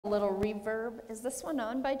A little reverb. Is this one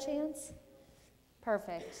on by chance?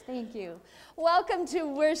 Perfect. Thank you. Welcome to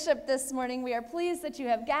worship this morning. We are pleased that you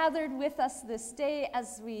have gathered with us this day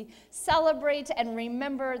as we celebrate and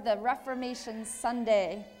remember the Reformation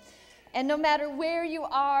Sunday. And no matter where you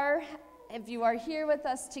are, if you are here with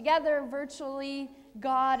us together virtually,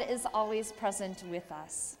 God is always present with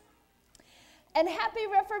us. And happy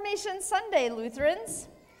Reformation Sunday, Lutherans.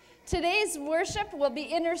 Today's worship will be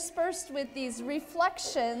interspersed with these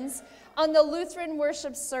reflections on the Lutheran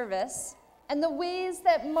worship service and the ways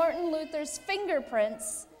that Martin Luther's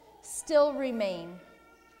fingerprints still remain.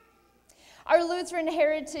 Our Lutheran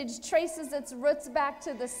heritage traces its roots back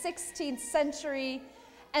to the 16th century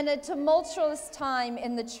and a tumultuous time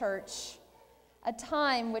in the church, a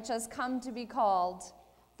time which has come to be called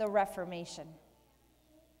the Reformation.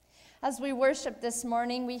 As we worship this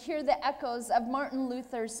morning, we hear the echoes of Martin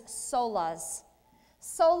Luther's solas.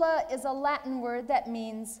 Sola is a Latin word that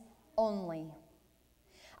means only.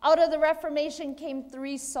 Out of the Reformation came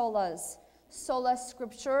three solas: sola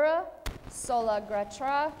scriptura, sola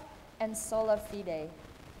gratia, and sola fide.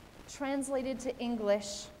 Translated to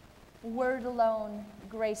English, word alone,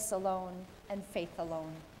 grace alone, and faith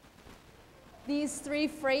alone. These three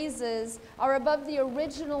phrases are above the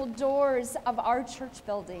original doors of our church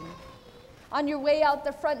building. On your way out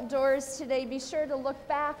the front doors today, be sure to look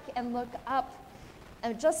back and look up.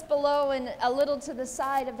 And just below and a little to the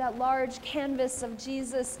side of that large canvas of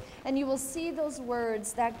Jesus, and you will see those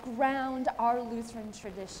words that ground our Lutheran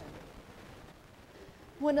tradition.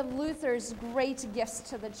 One of Luther's great gifts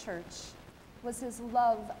to the church was his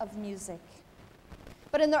love of music.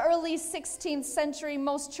 But in the early 16th century,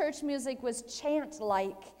 most church music was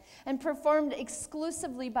chant-like and performed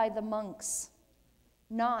exclusively by the monks,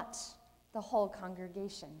 not the whole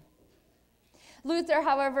congregation. Luther,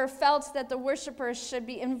 however, felt that the worshipers should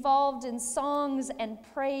be involved in songs and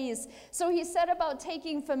praise, so he set about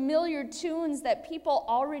taking familiar tunes that people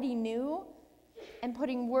already knew and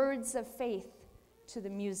putting words of faith to the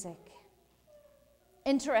music.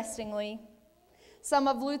 Interestingly, some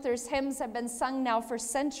of Luther's hymns have been sung now for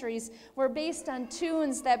centuries, were based on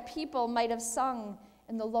tunes that people might have sung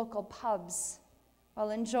in the local pubs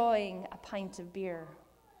while enjoying a pint of beer.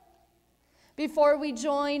 Before we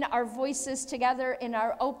join our voices together in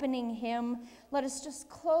our opening hymn, let us just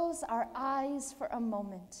close our eyes for a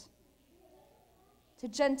moment to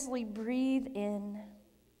gently breathe in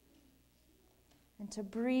and to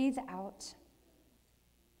breathe out.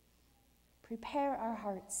 Prepare our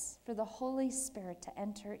hearts for the Holy Spirit to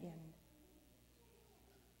enter in.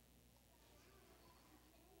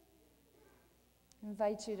 I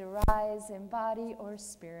invite you to rise in body or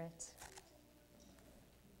spirit.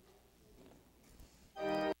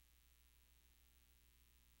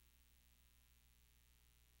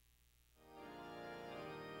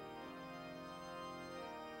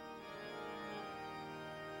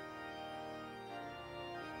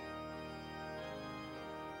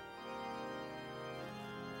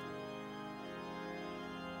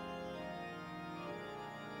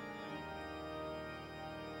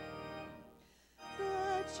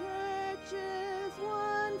 Church is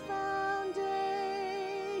one foundation,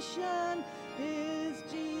 is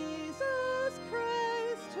Jesus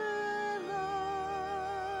Christ her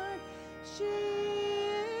Lord. She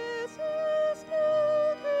is his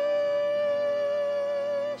new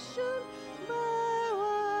creation, by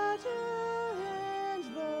water and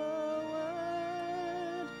the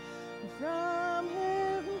word. From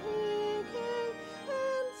heaven he came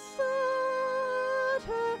and sought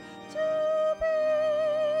her to be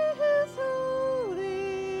his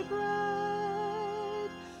holy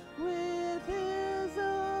bride. With his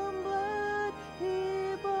own blood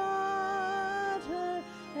he bought her,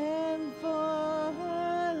 and for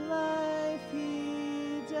her life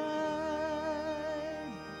he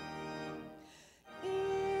died.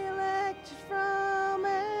 Elect from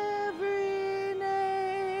every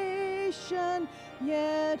nation,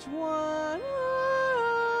 yet one are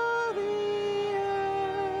all the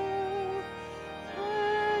earth.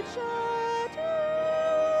 Her child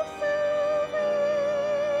of salvation,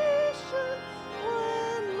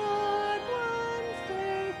 one Lord, one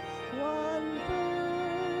faith, one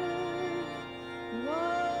birth,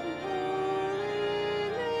 one holy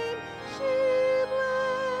name she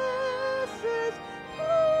blesses,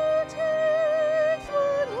 partakes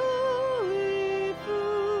one holy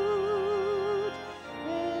food,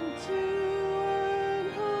 and to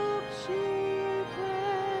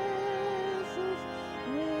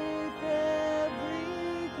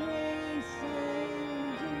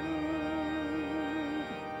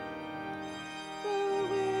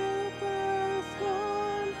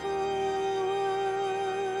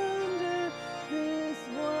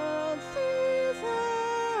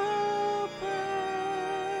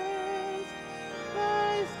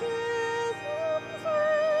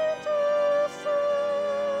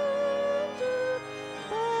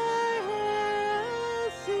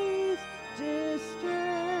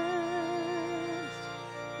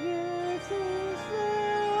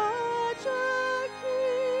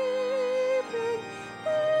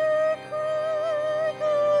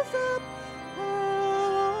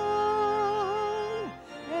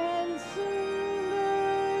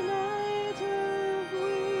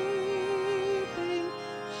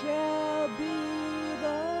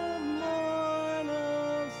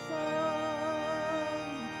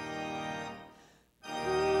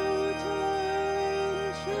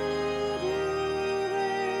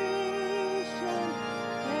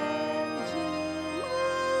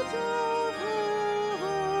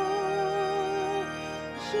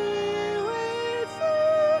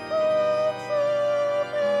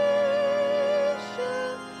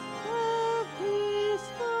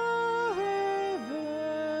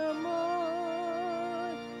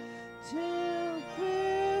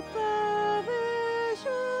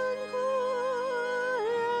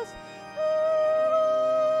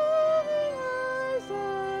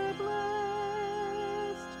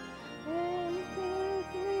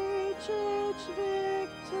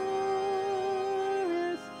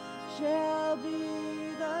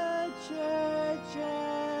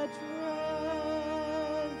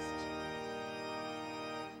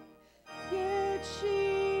that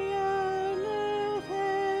she on earth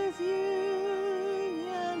has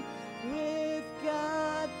union with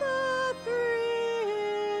God the Three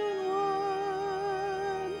in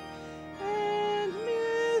One, and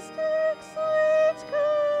mystic sweet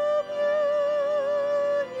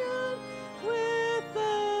communion with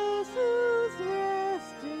those whose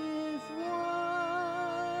rest is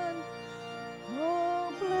won.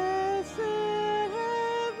 Oh, blessed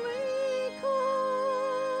heavenly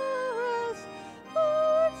chorus,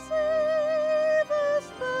 Lord, save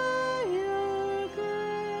us by your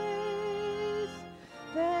grace,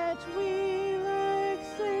 that we like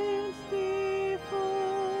saints before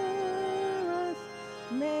us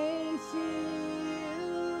may see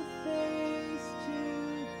you face to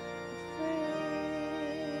face.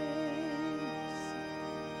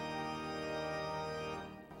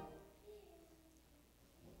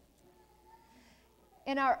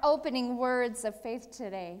 In our opening words of faith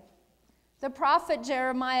today, the prophet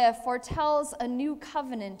Jeremiah foretells a new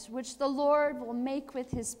covenant which the Lord will make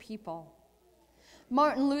with his people.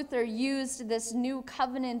 Martin Luther used this new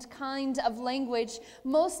covenant kind of language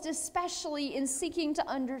most especially in seeking to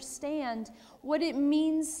understand what it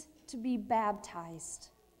means to be baptized,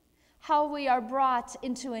 how we are brought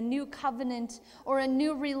into a new covenant or a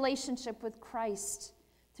new relationship with Christ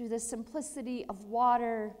through the simplicity of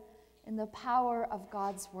water and the power of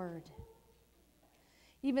God's word.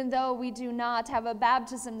 Even though we do not have a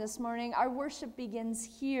baptism this morning, our worship begins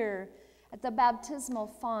here at the baptismal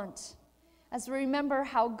font as we remember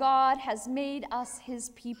how God has made us his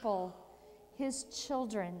people, his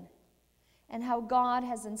children, and how God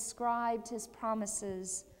has inscribed his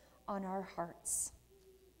promises on our hearts.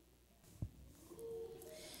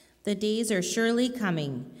 The days are surely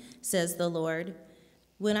coming, says the Lord,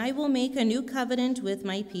 when I will make a new covenant with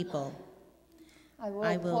my people.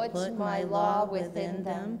 I will put my law within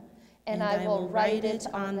them, and I will write it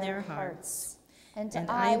on their hearts. And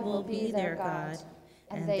I will be their God,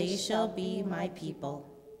 and they shall be my people.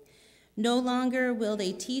 No longer will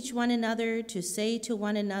they teach one another to say to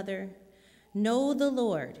one another, know the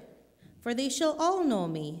Lord, for they shall all know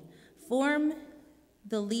me, from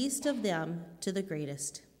the least of them to the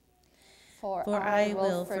greatest. For I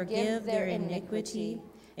will forgive their iniquity,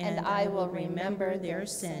 and I will remember their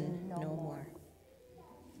sin no more.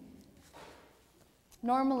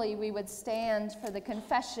 Normally, we would stand for the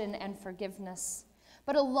confession and forgiveness,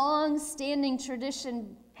 but a long-standing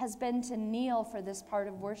tradition has been to kneel for this part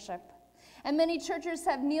of worship. And many churches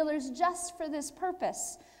have kneelers just for this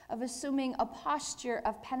purpose of assuming a posture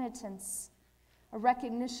of penitence, a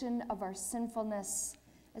recognition of our sinfulness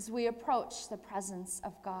as we approach the presence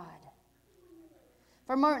of God.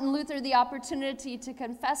 For Martin Luther, the opportunity to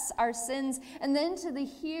confess our sins and then to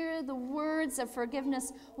hear the words of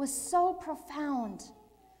forgiveness was so profound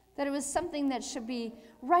that it was something that should be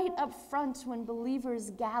right up front when believers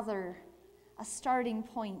gather, a starting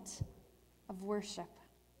point of worship.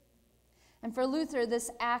 And for Luther,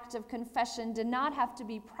 this act of confession did not have to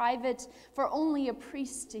be private for only a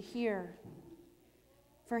priest to hear.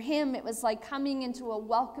 For him, it was like coming into a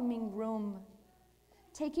welcoming room,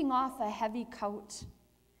 taking off a heavy coat,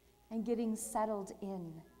 and getting settled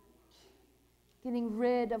in, getting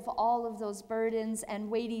rid of all of those burdens and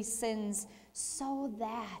weighty sins so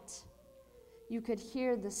that you could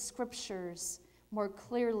hear the scriptures more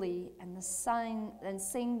clearly and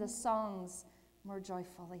sing the songs more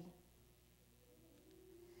joyfully.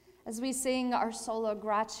 As we sing our Sola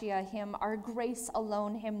Gratia hymn, our Grace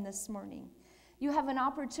Alone hymn this morning, you have an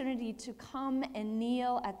opportunity to come and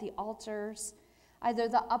kneel at the altars, either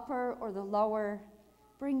the upper or the lower.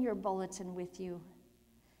 Bring your bulletin with you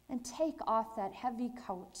and take off that heavy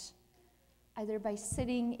coat, either by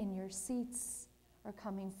sitting in your seats or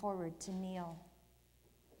coming forward to kneel.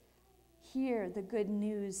 Hear the good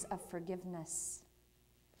news of forgiveness.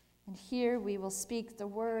 And here we will speak the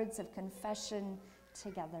words of confession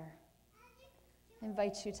together. I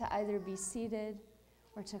invite you to either be seated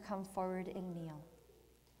or to come forward and kneel.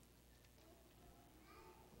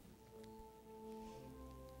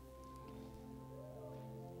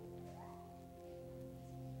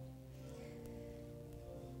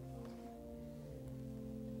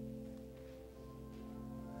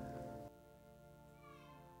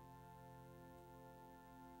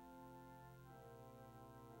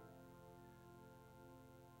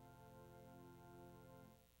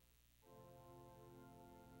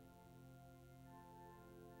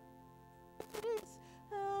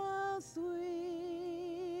 How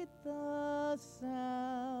sweet the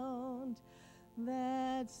sound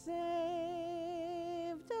that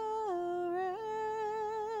saved a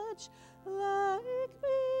wretch like me.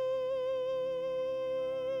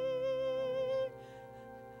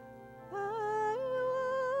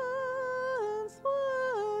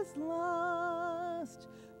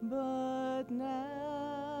 but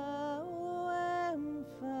now am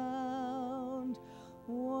found,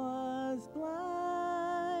 was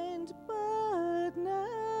blind, but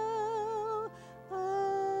now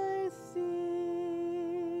I see.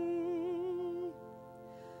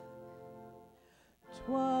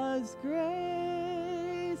 'Twas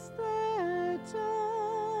grace that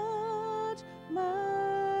taught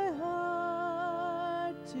my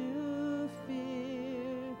heart to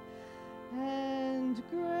fear, and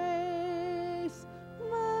grace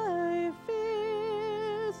my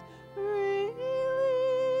fears relieved.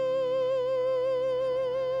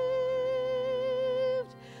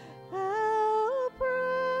 How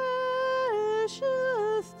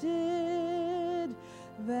precious did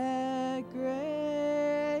that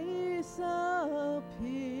grace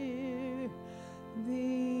appear,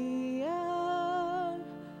 the hour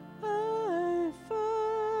I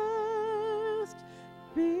first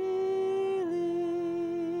believed.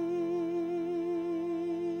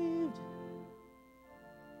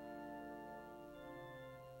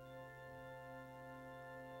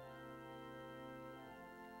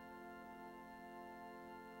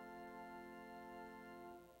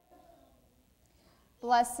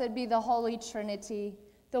 Blessed be the Holy Trinity,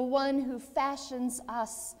 the one who fashions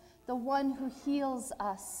us, the one who heals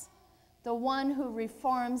us, the one who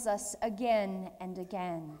reforms us again and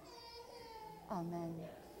again. Amen.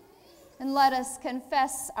 And let us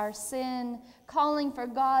confess our sin, calling for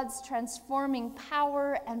God's transforming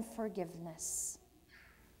power and forgiveness.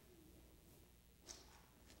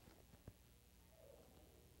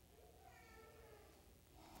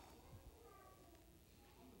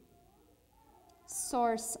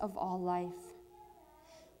 Source of all life,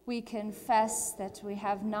 we confess that we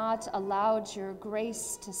have not allowed your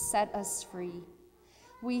grace to set us free.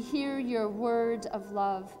 We hear your word of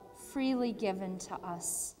love freely given to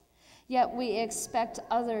us, yet we expect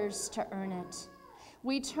others to earn it.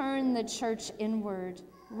 We turn the church inward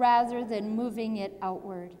rather than moving it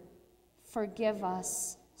outward. Forgive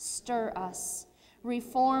us, stir us,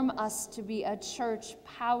 reform us to be a church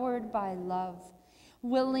powered by love,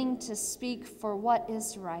 willing to speak for what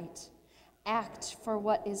is right, act for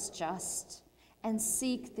what is just, and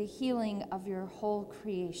seek the healing of your whole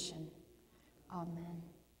creation. Amen.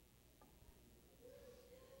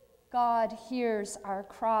 God hears our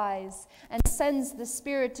cries and sends the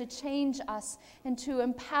Spirit to change us and to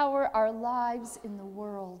empower our lives in the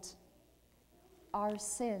world. Our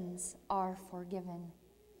sins are forgiven.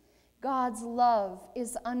 God's love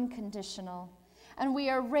is unconditional, and we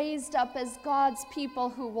are raised up as God's people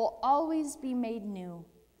who will always be made new.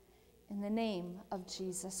 In the name of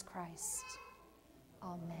Jesus Christ.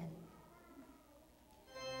 Amen.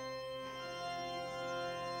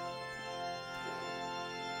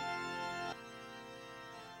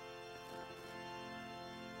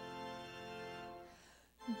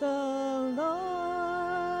 The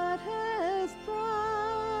Lord has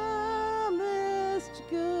promised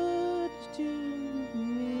good to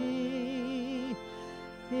me.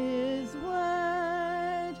 His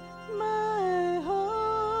word, my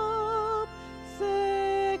hope secures.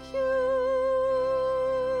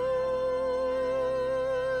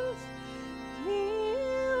 He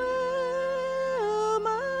will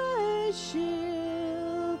my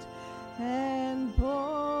shield and portion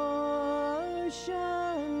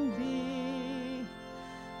be,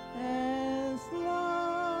 as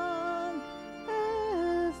long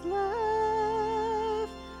as life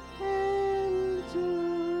endures.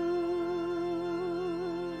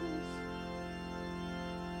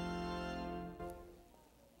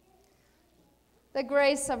 The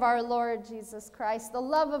grace of our Lord Jesus Christ, the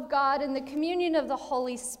love of God, and the communion of the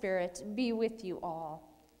Holy Spirit be with you all,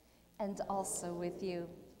 and also with you.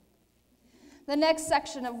 The next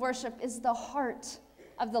section of worship is the heart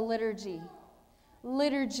of the liturgy.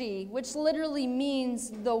 Liturgy, which literally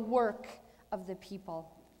means the work of the people.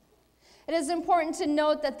 It is important to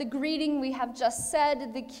note that the greeting we have just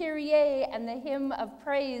said, the Kyrie and the hymn of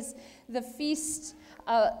praise, the feast,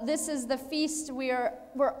 this is the feast,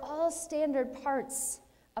 we're all standard parts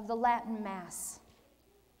of the Latin Mass.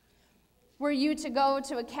 Were you to go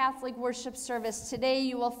to a Catholic worship service today,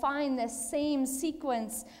 you will find this same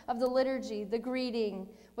sequence of the liturgy, the greeting,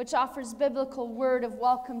 which offers biblical word of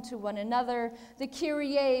welcome to one another, the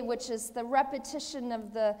Kyrie, which is the repetition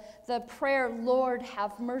of the prayer, Lord,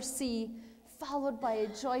 have mercy, followed by a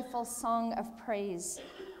joyful song of praise,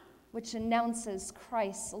 which announces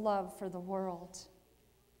Christ's love for the world.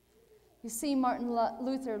 You see, Martin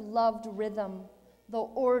Luther loved rhythm, the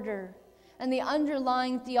order, and the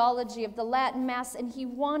underlying theology of the Latin Mass, and he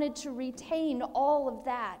wanted to retain all of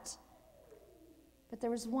that. But there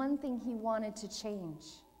was one thing he wanted to change.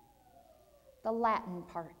 the Latin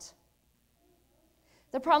part.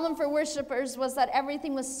 The problem for worshipers was that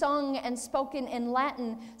everything was sung and spoken in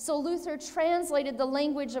Latin, so Luther translated the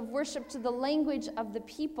language of worship to the language of the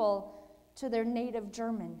people, to their native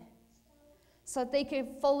German, so that they could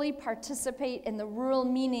fully participate in the real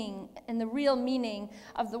meaning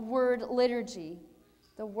of the word liturgy,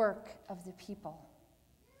 the work of the people.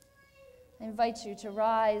 I invite you to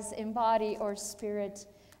rise in body or spirit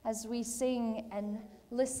as we sing and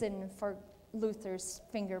listen for Luther's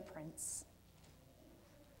fingerprints.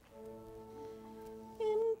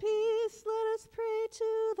 In peace, let us pray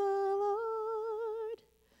to the Lord.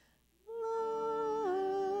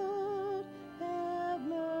 Lord, have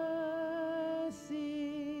mercy.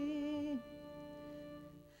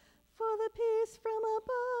 For the peace from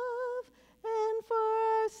above and for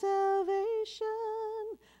our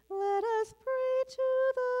salvation, let us pray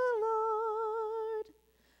to the Lord.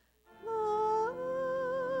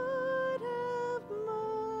 Lord, have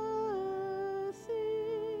mercy.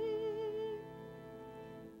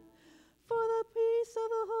 For the peace of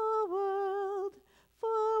the whole world, for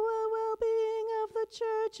the well-being of the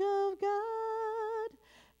Church of God,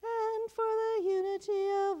 and for the unity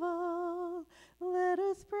of all, let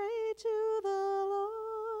us pray to the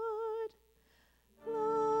Lord.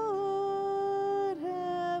 Lord,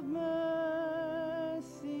 have mercy.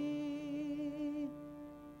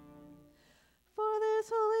 For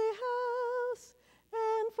this holy house,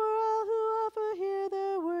 and for all who offer here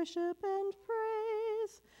their worship and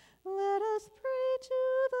praise, let us pray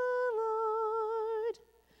to the Lord.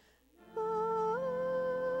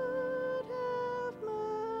 Lord, have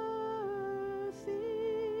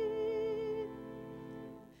mercy.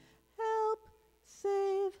 Help,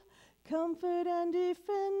 save, comfort, and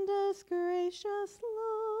defend us, gracious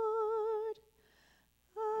Lord.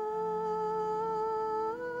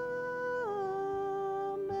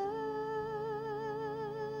 Amen.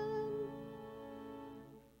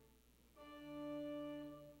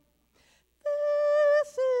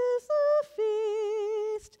 This is the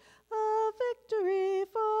feast of victory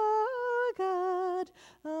for our God.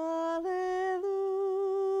 Alleluia.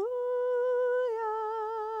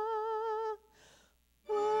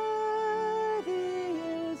 Worthy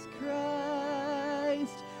is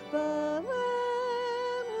Christ, the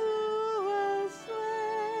Lamb who was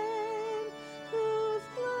slain, whose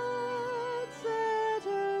blood set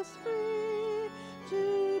us free to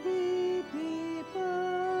be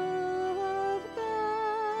people of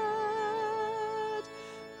God.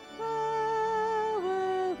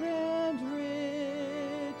 Power and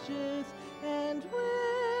riches and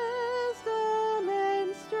wisdom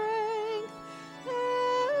and strength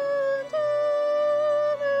and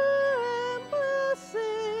honor and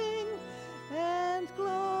blessing and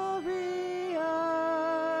glory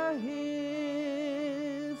are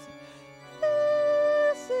His.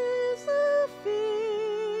 This is the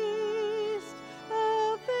feast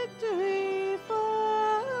of victory for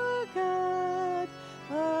our God.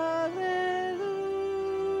 Alleluia.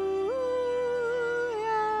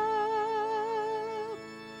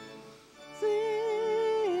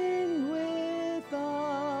 Sing with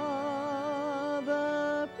all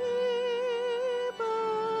the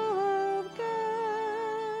people of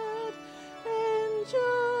God and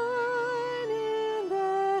join in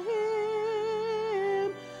the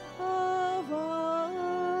hymn of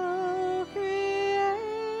all creation.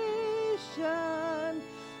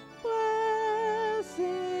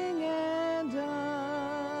 Blessing and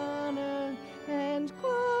honor and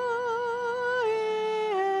glory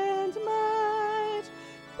and might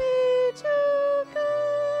be to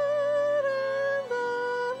God and the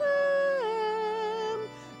Lamb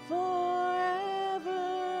forever.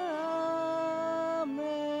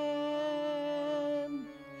 Amen.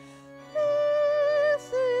 This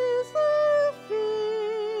is the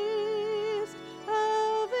feast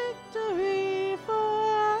of victory for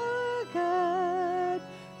our God,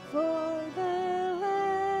 for the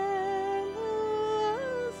Lamb who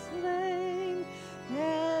was slain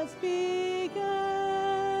has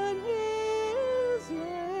begun His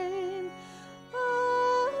reign. Alleluia.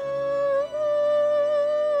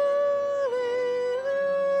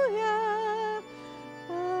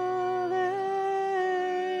 Alleluia.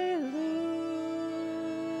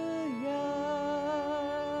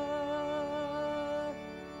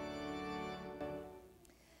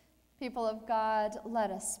 People of God, let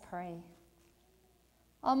us pray.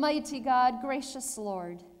 Almighty God, gracious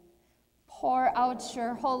Lord, pour out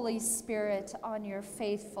your Holy Spirit on your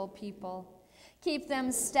faithful people. Keep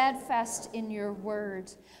them steadfast in your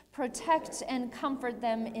word. Protect and comfort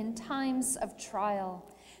them in times of trial.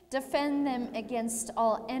 Defend them against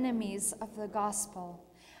all enemies of the gospel.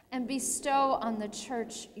 and bestow on the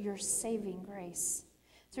church your saving grace.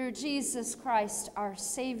 Through Jesus Christ, our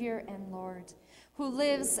Savior and Lord, who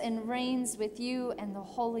lives and reigns with you and the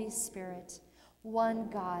Holy Spirit, one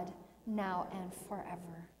God, now and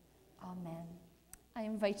forever. Amen. I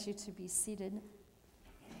invite you to be seated.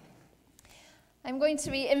 I'm going to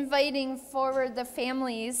be inviting forward the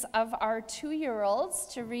families of our 2-year-olds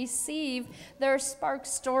to receive their Spark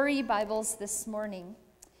Story Bibles this morning.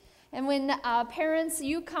 And when parents,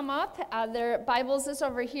 you come up, their Bibles is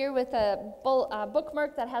over here with a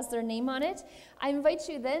bookmark that has their name on it. I invite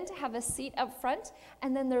you then to have a seat up front,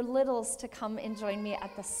 and then their littles to come and join me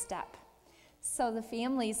at the step. So the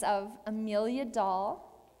families of Amelia Dahl,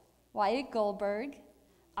 Wyatt Goldberg,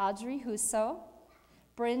 Audrey Husso,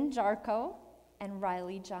 Bryn Jarko, and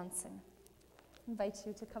Riley Johnson. I invite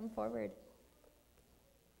you to come forward.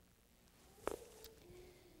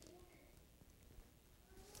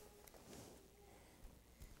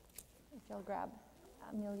 If you'll grab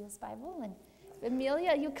Amelia's Bible. And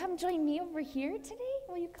Amelia, you come join me over here today?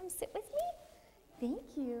 Will you come sit with me?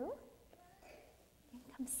 Thank you. And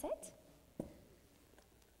come sit.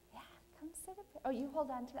 Yeah, come sit up here. Oh, you hold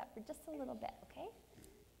on to that for just a little bit, okay?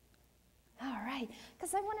 All right,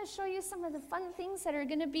 because I want to show you some of the fun things that are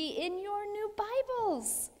going to be in your new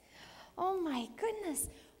Bibles. Oh my goodness,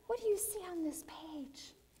 what do you see on this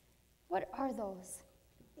page? What are those?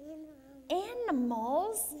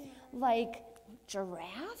 Animals, like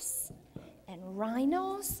giraffes and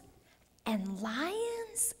rhinos and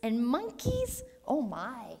lions and monkeys. Oh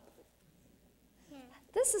my.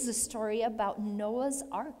 This is a story about Noah's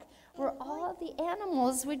Ark, where all the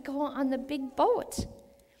animals would go on the big boat.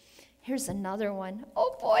 Here's another one.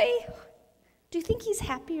 Oh boy, do you think he's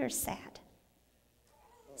happy or sad?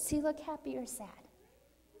 Does he look happy or sad?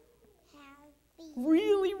 Happy.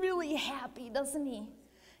 Really, really happy, doesn't he?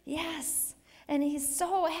 Yes, and he's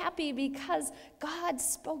so happy because God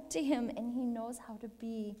spoke to him and he knows how to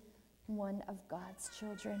be one of God's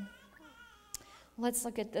children. Let's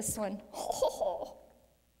look at this one. Oh.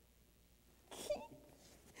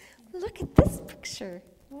 Look at this picture.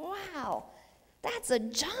 Wow. That's a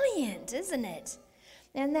giant, isn't it?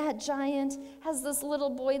 And that giant has this little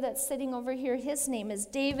boy that's sitting over here. His name is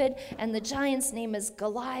David, and the giant's name is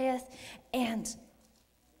Goliath. And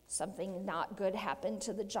something not good happened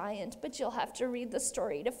to the giant, but you'll have to read the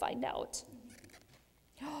story to find out.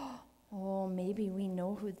 Oh, maybe we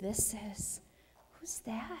know who this is. Who's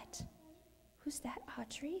that? Who's that,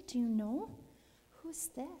 Audrey? Do you know? Who's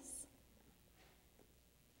this?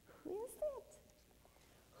 Who is it?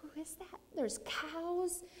 Who is that? There's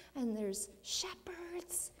cows, and there's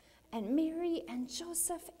shepherds, and Mary, and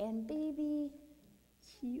Joseph, and baby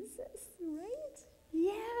Jesus, right?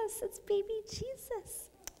 Yes, it's baby Jesus.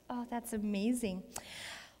 Oh, that's amazing.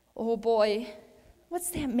 Oh boy, what's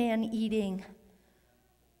that man eating?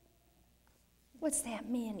 What's that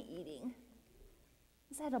man eating?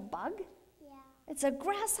 Is that a bug? Yeah. It's a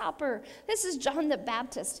grasshopper. This is John the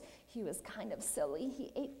Baptist. He was kind of silly.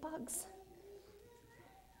 He ate bugs.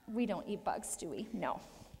 We don't eat bugs, do we? No.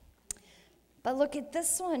 But look at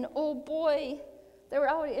this one. Oh boy, they're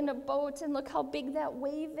out in a boat, and look how big that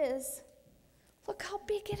wave is. Look how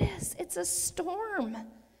big it is. It's a storm.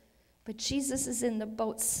 But Jesus is in the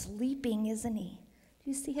boat sleeping, isn't he? Do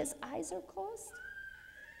you see his eyes are closed?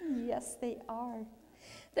 Yes, they are.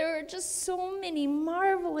 There are just so many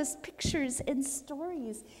marvelous pictures and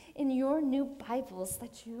stories in your new Bibles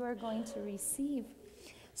that you are going to receive.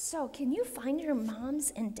 So can you find your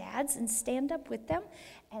moms and dads and stand up with them,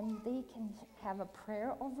 and they can have a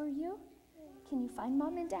prayer over you? Can you find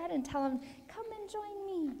mom and dad and tell them, come and join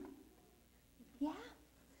me? Yeah?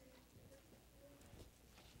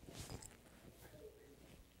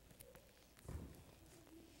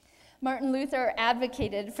 Martin Luther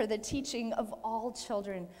advocated for the teaching of all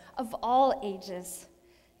children, of all ages.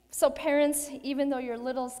 So parents, even though your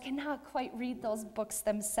littles cannot quite read those books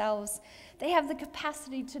themselves, they have the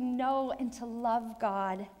capacity to know and to love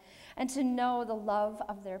God and to know the love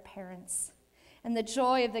of their parents and the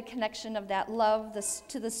joy of the connection of that love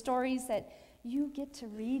to the stories that you get to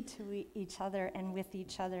read to each other and with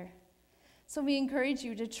each other. So we encourage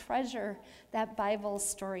you to treasure that Bible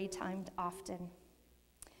story time often.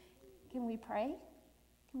 Can we pray?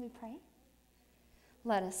 Can we pray?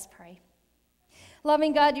 Let us pray.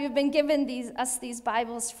 Loving God, you have been given us these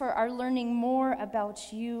Bibles for our learning more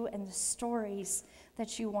about you and the stories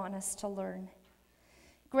that you want us to learn.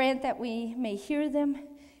 Grant that we may hear them,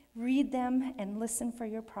 read them, and listen for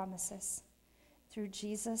your promises. Through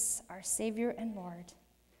Jesus, our Savior and Lord.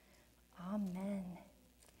 Amen.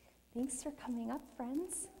 Thanks for coming up,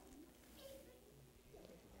 friends.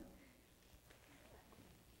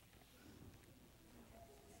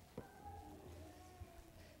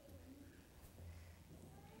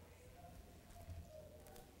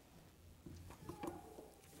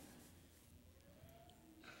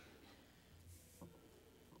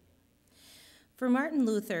 For Martin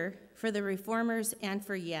Luther, for the Reformers, and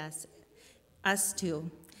for, yes, us too,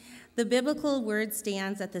 the biblical word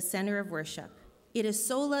stands at the center of worship. It is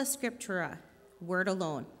sola scriptura, word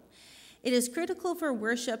alone. It is critical for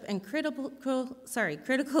worship and critical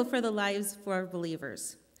for the lives for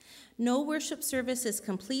believers. No worship service is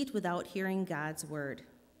complete without hearing God's word.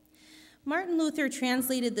 Martin Luther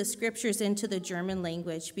translated the scriptures into the German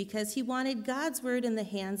language because he wanted God's word in the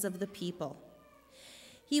hands of the people.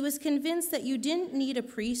 He was convinced that you didn't need a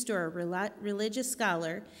priest or a religious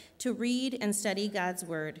scholar to read and study God's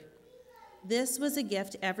word. This was a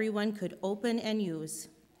gift everyone could open and use.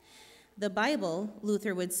 The Bible,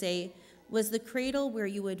 Luther would say, was the cradle where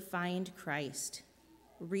you would find Christ.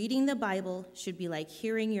 Reading the Bible should be like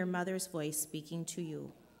hearing your mother's voice speaking to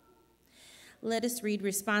you. Let us read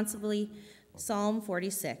responsibly Psalm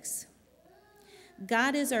 46.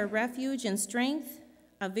 God is our refuge and strength,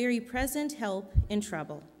 a very present help in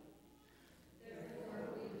trouble. Therefore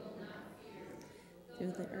we will not fear,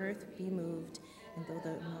 though the earth be moved, and though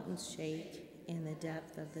the mountains shake in the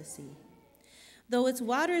depth of the sea. Though its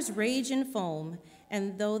waters rage and foam,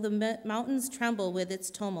 and though the mountains tremble with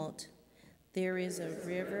its tumult, there is a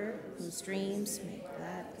river whose streams make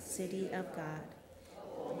glad the city of God.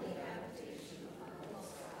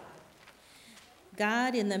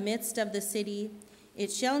 God in the midst of the city,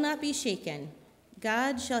 it shall not be shaken.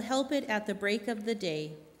 God shall help it at the break of the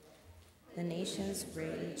day. The nations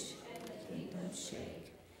rage, and the kingdoms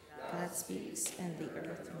shake. God speaks, and the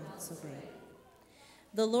earth melts away.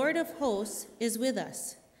 The Lord of hosts is with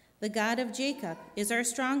us. The God of Jacob is our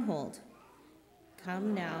stronghold.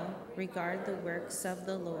 Come now, regard the works of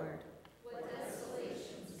the Lord. what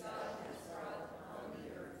desolations God has brought upon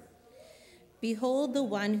the earth. Behold the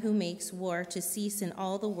one who makes war to cease in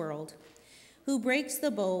all the world, who breaks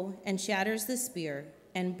the bow and shatters the spear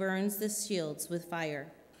and burns the shields with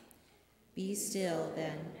fire. Be still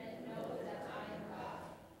then. And know that I am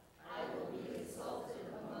God. I will be exalted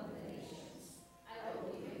among the nations. I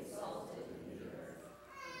will be exalted in the earth.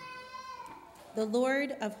 The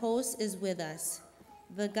Lord of hosts is with us.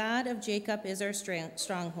 The God of Jacob is our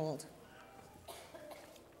stronghold.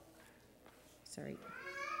 Sorry.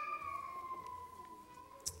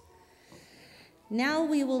 Now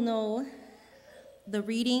we will know the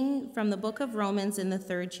reading from the book of Romans in the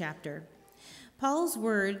 3rd chapter. Paul's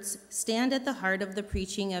words stand at the heart of the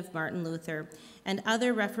preaching of Martin Luther and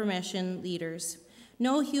other Reformation leaders.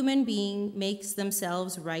 No human being makes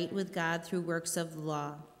themselves right with God through works of the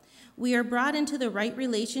law. We are brought into the right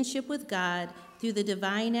relationship with God through the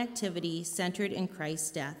divine activity centered in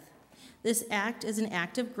Christ's death. This act is an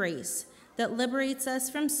act of grace that liberates us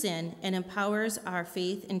from sin and empowers our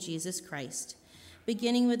faith in Jesus Christ.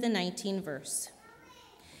 Beginning with the 19th verse.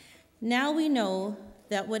 Now we know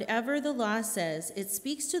that whatever the law says, it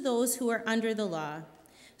speaks to those who are under the law,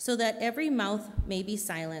 so that every mouth may be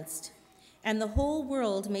silenced, and the whole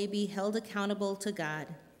world may be held accountable to God.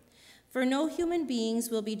 For no human beings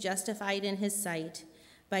will be justified in his sight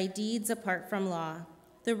by deeds apart from law.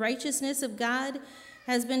 The righteousness of God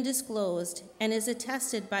has been disclosed and is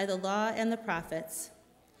attested by the law and the prophets.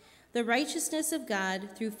 The righteousness of God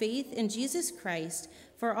through faith in Jesus Christ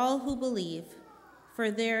for all who believe, for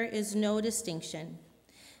there is no distinction.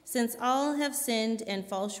 Since all have sinned and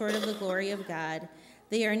fall short of the glory of God,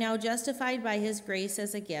 they are now justified by his grace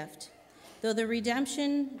as a gift, through the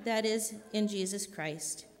redemption that is in Jesus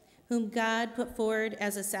Christ, whom God put forward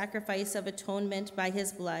as a sacrifice of atonement by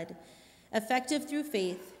his blood. Effective through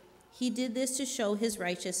faith, he did this to show his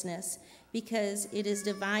righteousness, because it is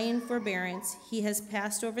divine forbearance he has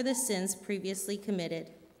passed over the sins previously committed.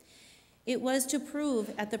 It was to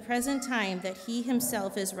prove at the present time that he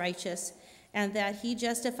himself is righteous and that he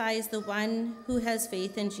justifies the one who has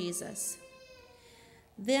faith in Jesus.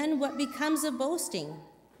 Then what becomes of boasting?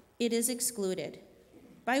 It is excluded.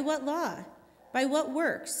 By what law? By what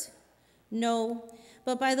works? No,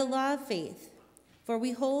 but by the law of faith. For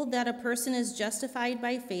we hold that a person is justified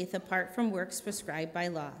by faith apart from works prescribed by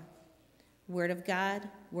law. Word of God,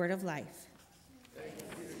 word of life. Invite you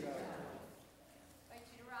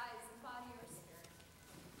to rise in body or spirit.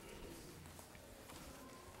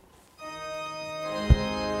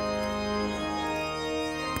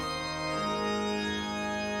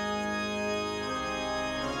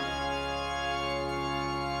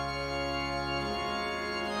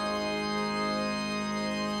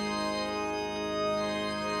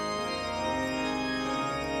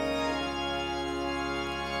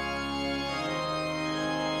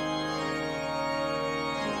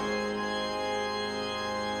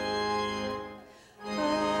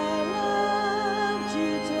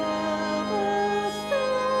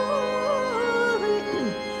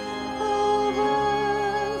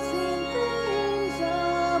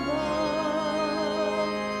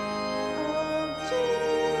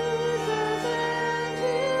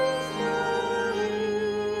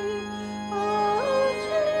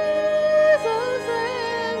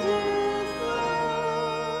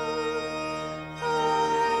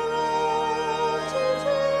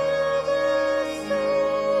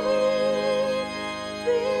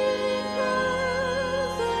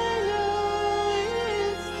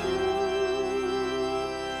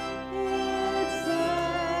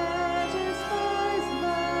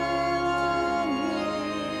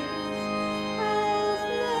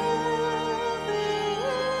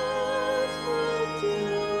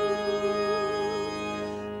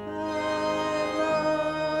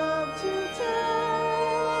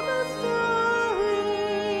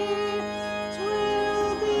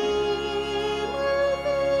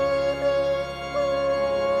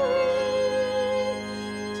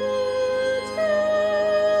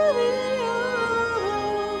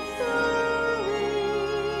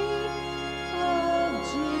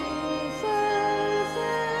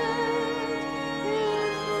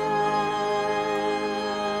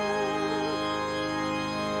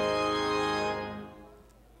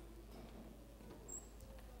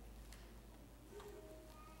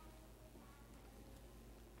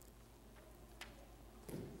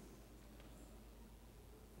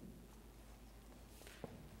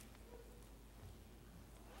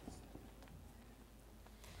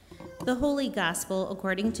 the Holy Gospel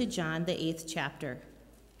according to John, the 8th chapter.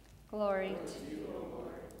 Glory to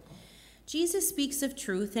you. Jesus speaks of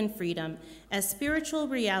truth and freedom as spiritual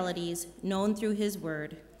realities known through his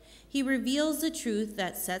word. He reveals the truth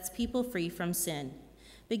that sets people free from sin,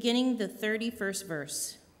 beginning the 31st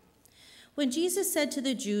verse. When Jesus said to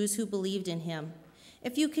the Jews who believed in him,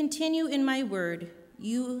 "If you continue in my word,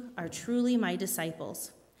 you are truly my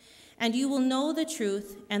disciples, and you will know the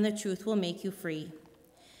truth, and the truth will make you free."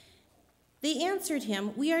 They answered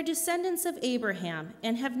him, "We are descendants of Abraham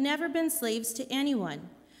and have never been slaves to anyone.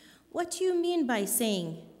 What do you mean by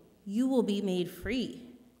saying, 'You will be made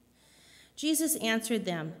free'?" Jesus answered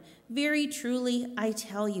them, "Very truly, I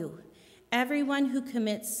tell you, everyone who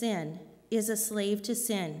commits sin is a slave to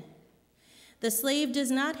sin. The slave does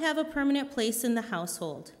not have a permanent place in the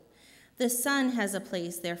household. The Son has a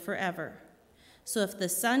place there forever. So if the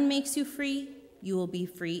Son makes you free, you will be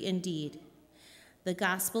free indeed." The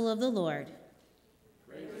Gospel of the Lord.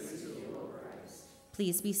 Praise to you, O Christ.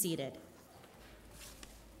 Please be seated.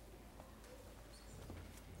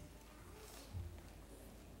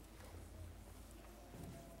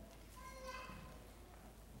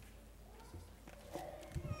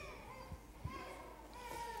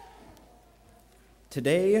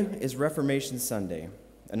 Today is Reformation Sunday,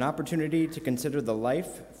 an opportunity to consider the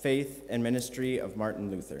life, faith, and ministry of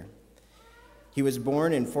Martin Luther. He was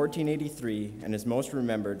born in 1483 and is most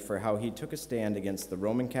remembered for how he took a stand against the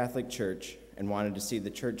Roman Catholic Church and wanted to see the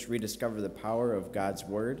church rediscover the power of God's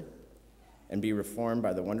word and be reformed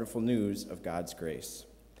by the wonderful news of God's grace.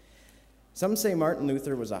 Some say Martin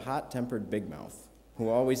Luther was a hot-tempered big mouth who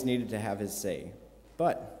always needed to have his say,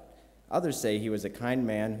 but others say he was a kind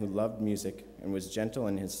man who loved music and was gentle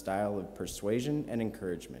in his style of persuasion and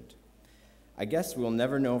encouragement. I guess we'll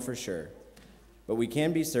never know for sure, but we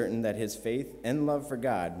can be certain that his faith and love for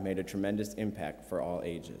God made a tremendous impact for all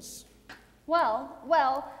ages. Well,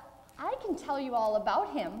 I can tell you all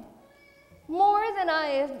about him. More than I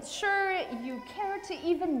am sure you care to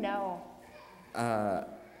even know.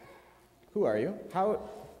 Who are you? How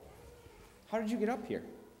did you get up here?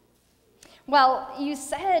 Well, you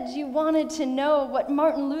said you wanted to know what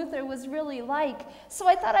Martin Luther was really like, so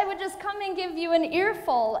I thought I would just come and give you an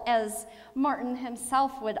earful, as Martin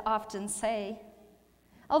himself would often say.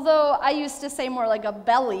 Although I used to say more like a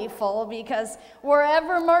belly full, because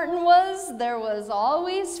wherever Martin was, there was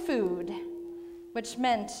always food, which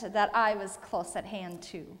meant that I was close at hand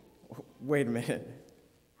too. Wait a minute.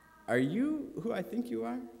 Are you who I think you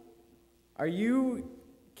are? Are you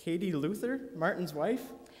Katie Luther, Martin's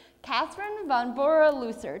wife? Catherine von Bora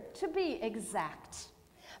Luther, to be exact.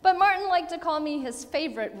 But Martin liked to call me his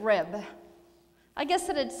favorite rib. I guess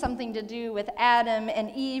it had something to do with Adam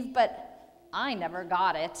and Eve, but I never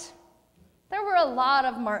got it. There were a lot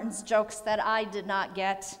of Martin's jokes that I did not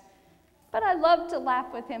get, but I loved to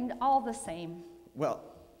laugh with him all the same. Well,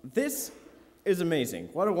 this is amazing.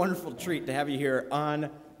 What a wonderful treat to have you here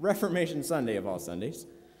on Reformation Sunday of all Sundays.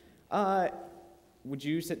 Would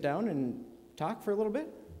you sit down and talk for a little bit?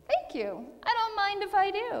 Thank you. I don't mind if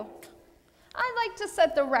I do. I like to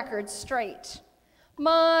set the record straight.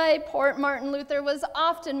 My poor Martin Luther was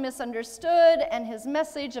often misunderstood, and his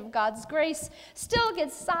message of God's grace still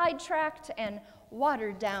gets sidetracked and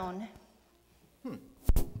watered down.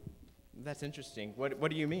 That's interesting. What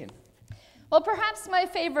do you mean? Well, perhaps my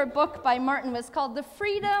favorite book by Martin was called The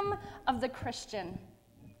Freedom of the Christian.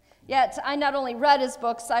 Yet, I not only read his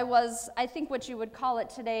books, I was, I think what you would call it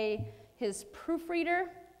today, his proofreader.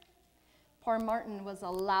 Poor Martin was a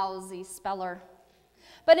lousy speller.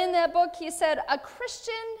 But in that book, he said, "A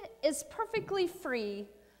Christian is perfectly free,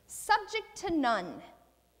 subject to none.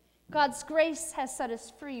 God's grace has set us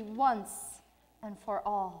free once and for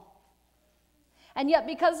all." And yet,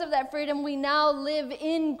 because of that freedom, we now live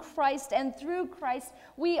in Christ, and through Christ,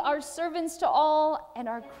 we are servants to all and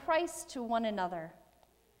are Christ to one another.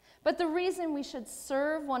 But the reason we should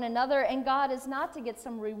serve one another and God is not to get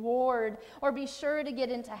some reward or be sure to get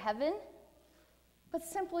into heaven, but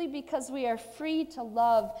simply because we are free to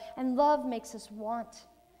love, and love makes us want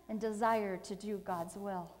and desire to do God's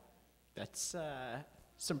will. That's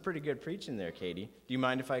some pretty good preaching there, Katie. Do you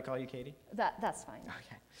mind if I call you Katie? That's fine.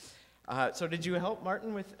 Okay. So did you help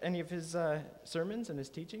Martin with any of his sermons and his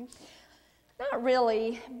teachings? Not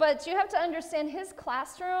really, but you have to understand his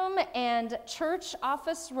classroom and church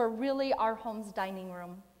office were really our home's dining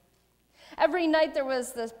room. Every night there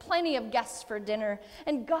was plenty of guests for dinner,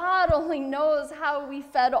 and God only knows how we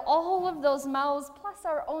fed all of those mouths, plus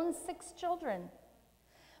our own 6 children.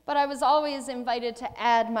 But I was always invited to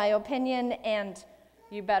add my opinion, and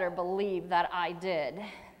you better believe that I did.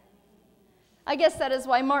 I guess that is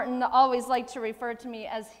why Martin always liked to refer to me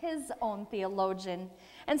as his own theologian,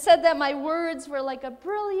 and said that my words were like a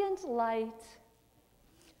brilliant light.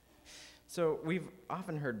 So we've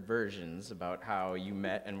often heard versions about how you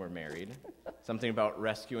met and were married. Something about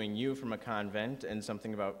rescuing you from a convent and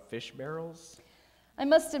something about fish barrels. I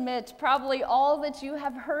must admit, probably all that you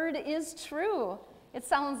have heard is true. It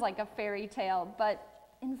sounds like a fairy tale, but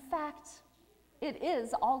in fact, it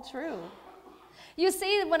is all true. You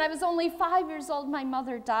see, when I was only 5 years old, my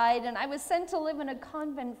mother died, and I was sent to live in a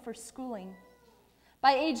convent for schooling.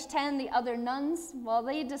 By age 10, the other nuns, well,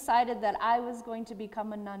 they decided that I was going to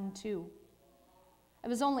become a nun too. I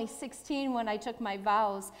was only 16 when I took my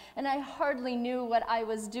vows, and I hardly knew what I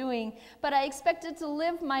was doing, but I expected to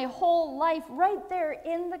live my whole life right there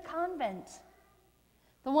in the convent.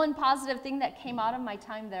 The one positive thing that came out of my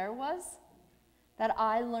time there was that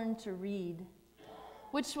I learned to read,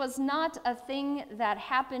 which was not a thing that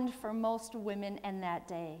happened for most women in that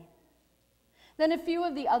day. Then a few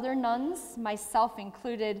of the other nuns, myself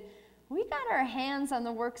included, we got our hands on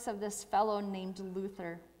the works of this fellow named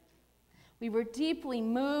Luther. We were deeply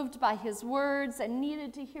moved by his words and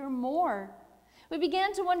needed to hear more. We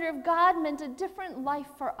began to wonder if God meant a different life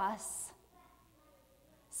for us.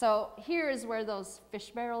 So here is where those fish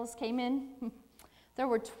barrels came in. There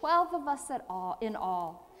were 12 of us in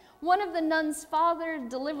all. One of the nuns' father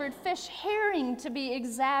delivered fish, herring to be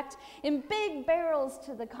exact, in big barrels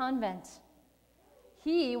to the convent.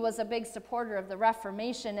 He was a big supporter of the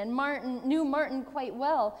Reformation and knew Martin quite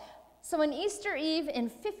well. So on Easter Eve in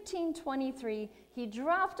 1523, he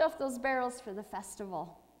dropped off those barrels for the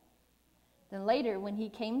festival. Then later, when he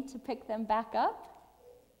came to pick them back up,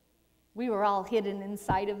 we were all hidden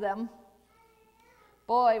inside of them.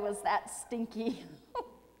 Boy, was that stinky.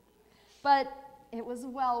 But it was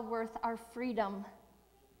well worth our freedom.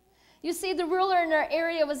 You see, the ruler in our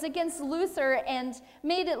area was against Luther and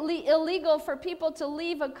made it illegal for people to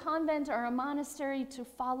leave a convent or a monastery to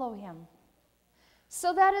follow him.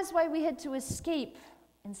 So that is why we had to escape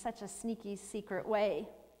in such a sneaky, secret way.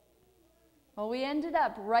 Well, we ended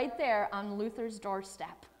up right there on Luther's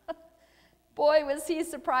doorstep. Boy, was he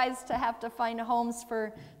surprised to have to find homes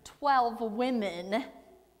for 12 women.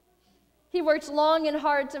 He worked long and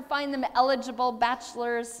hard to find them eligible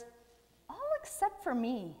bachelors, all except for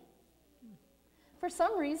me. For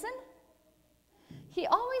some reason, he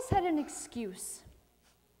always had an excuse.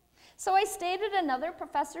 So I stayed at another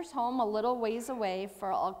professor's home a little ways away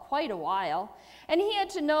for quite a while, and he had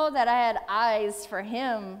to know that I had eyes for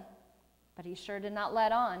him, but he sure did not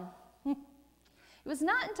let on. It was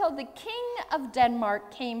not until the King of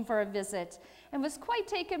Denmark came for a visit and was quite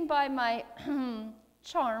taken by my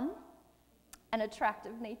charm and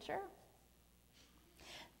attractive nature.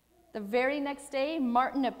 The very next day,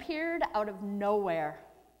 Martin appeared out of nowhere.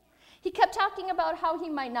 He kept talking about how he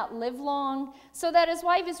might not live long, so that his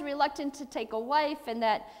wife is reluctant to take a wife, and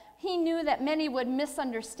that he knew that many would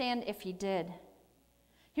misunderstand if he did.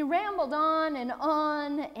 He rambled on,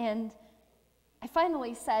 and I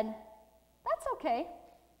finally said, "That's okay.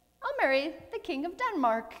 I'll marry the King of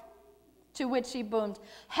Denmark." To which he boomed,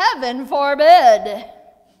 "Heaven forbid!"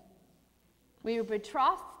 We were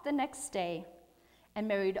betrothed the next day and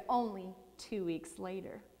married only 2 weeks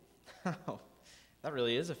later. Oh, that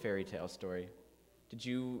really is a fairy tale story. Did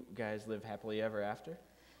you guys live happily ever after?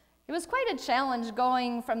 It was quite a challenge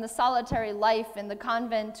going from the solitary life in the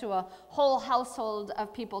convent to a whole household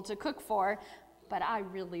of people to cook for, but I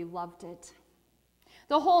really loved it.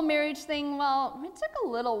 The whole marriage thing, well, it took a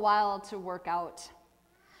little while to work out.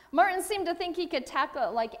 Martin seemed to think he could tackle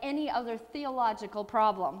it like any other theological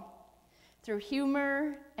problem. Through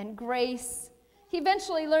humor and grace, he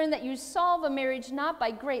eventually learned that you solve a marriage not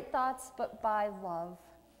by great thoughts, but by love.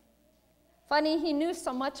 Funny, he knew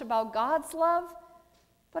so much about God's love,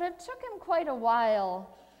 but it took him quite a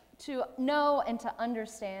while to know and to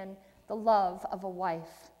understand the love of a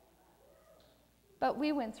wife. But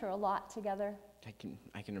we went through a lot together.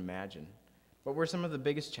 I can imagine. What were some of the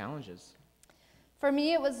biggest challenges? For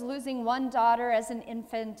me, it was losing one daughter as an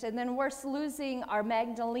infant, and then worse, losing our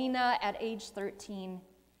Magdalena at age 13.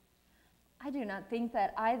 I do not think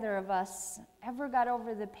that either of us ever got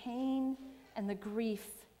over the pain and the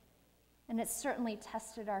grief, and it certainly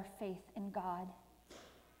tested our faith in God.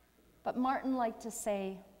 But Martin liked to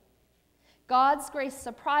say, God's grace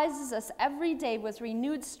surprises us every day with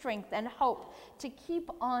renewed strength and hope to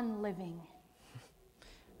keep on living.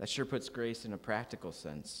 That sure puts grace in a practical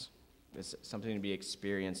sense. It's something to be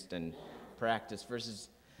experienced and practiced versus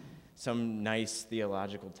some nice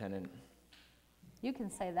theological tenet. You can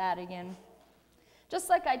say that again. Just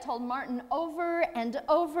like I told Martin over and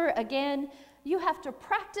over again, you have to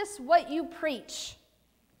practice what you preach.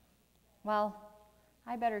 Well,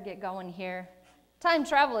 I better get going here. Time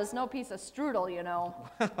travel is no piece of strudel, you know.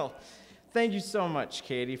 Well, thank you so much,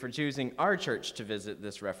 Katie, for choosing our church to visit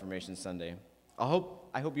this Reformation Sunday. I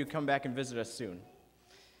hope you come back and visit us soon.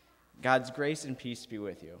 God's grace and peace be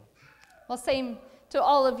with you. Well, same to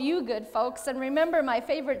all of you good folks. And remember my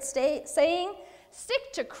favorite saying,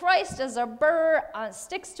 stick to Christ as a burr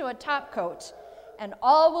sticks to a top coat, and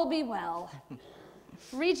all will be well.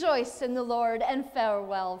 Rejoice in the Lord, and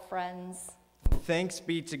farewell, friends. Thanks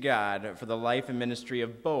be to God for the life and ministry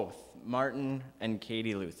of both Martin and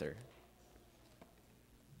Katie Luther.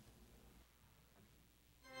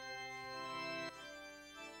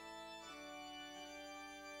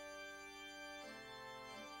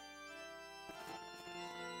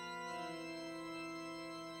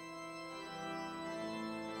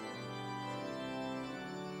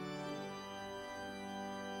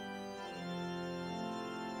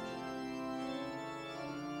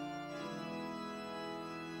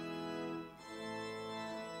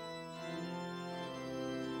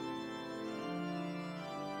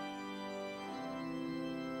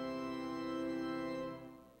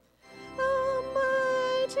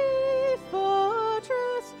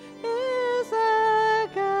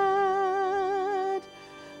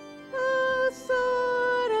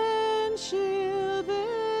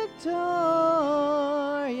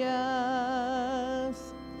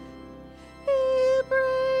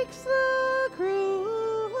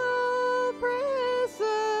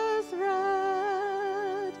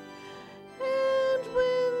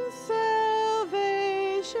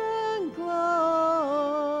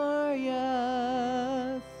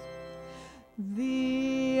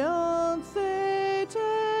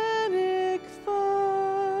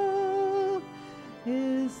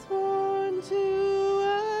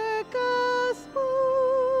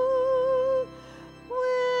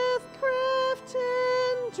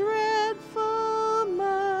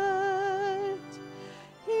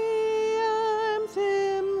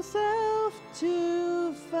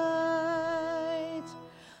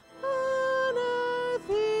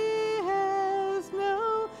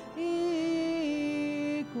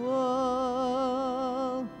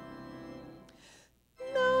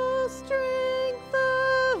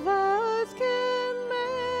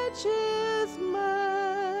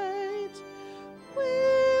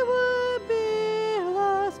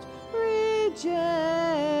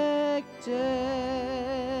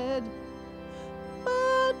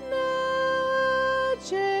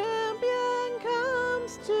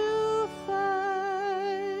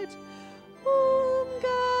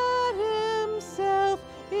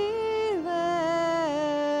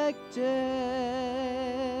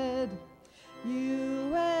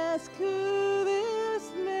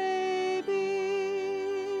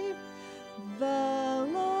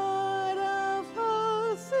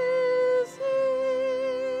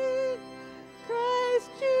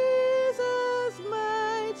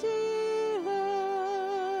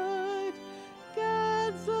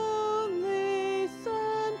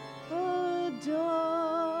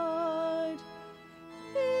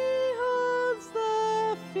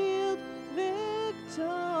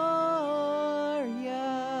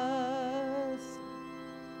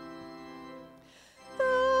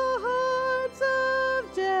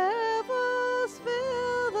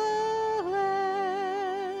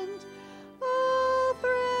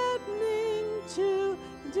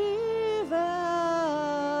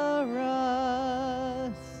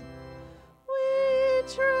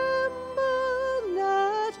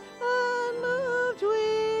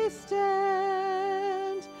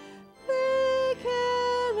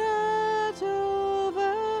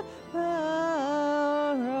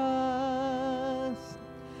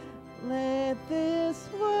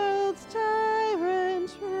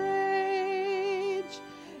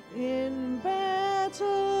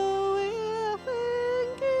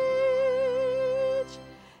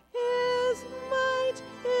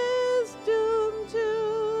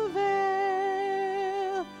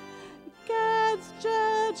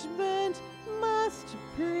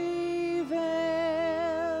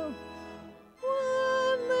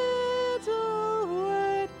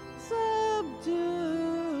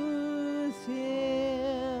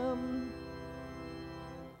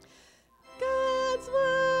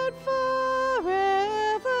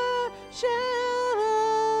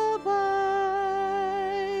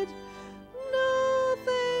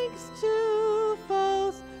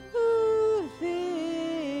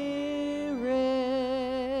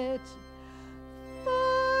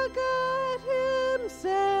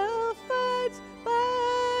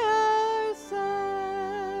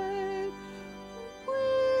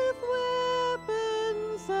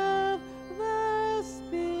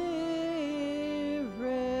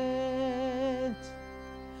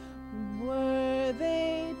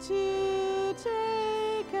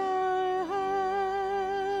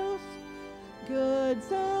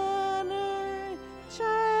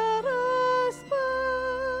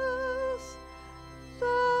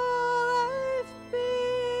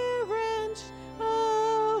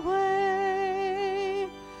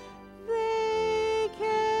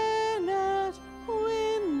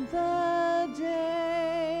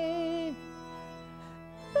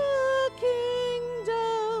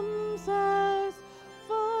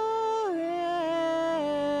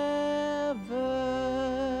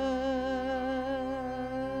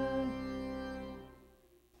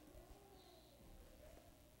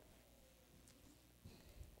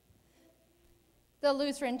 The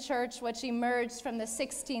Lutheran Church, which emerged from the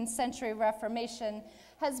 16th century Reformation,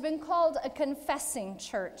 has been called a confessing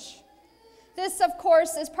church. This, of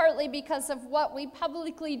course, is partly because of what we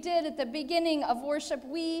publicly did at the beginning of worship.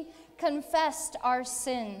 We confessed our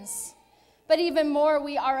sins. But even more,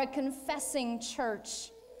 we are a confessing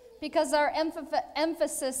church because our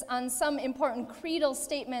emphasis on some important creedal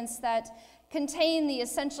statements that contain the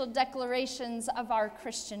essential declarations of our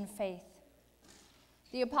Christian faith.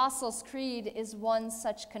 The Apostles' Creed is one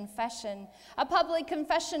such confession, a public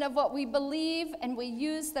confession of what we believe, and we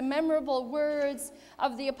use the memorable words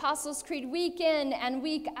of the Apostles' Creed week in and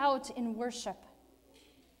week out in worship.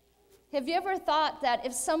 Have you ever thought that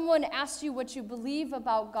if someone asked you what you believe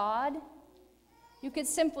about God, you could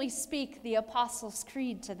simply speak the Apostles'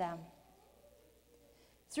 Creed to them?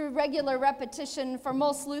 Through regular repetition, for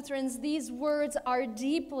most Lutherans, these words are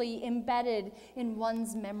deeply embedded in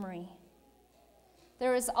one's memory.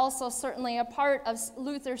 There is also certainly a part of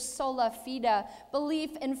Luther's sola fide, belief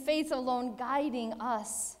and faith alone, guiding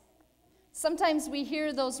us. Sometimes we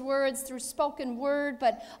hear those words through spoken word,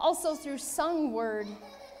 but also through sung word.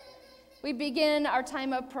 We begin our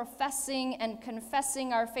time of professing and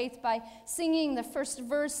confessing our faith by singing the first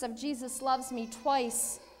verse of Jesus Loves Me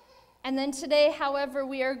twice. And then today, however,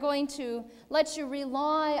 we are going to let you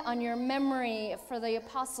rely on your memory for the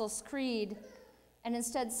Apostles' Creed and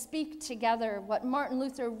instead speak together what Martin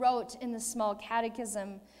Luther wrote in the Small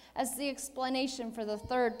Catechism as the explanation for the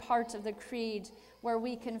third part of the Creed, where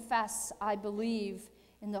we confess, I believe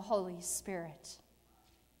in the Holy Spirit.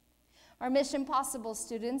 Our Mission Possible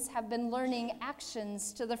students have been learning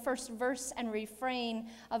actions to the first verse and refrain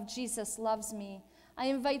of Jesus Loves Me. I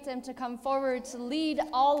invite them to come forward to lead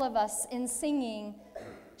all of us in singing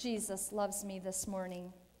Jesus Loves Me this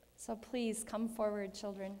morning. So please come forward,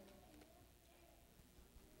 children.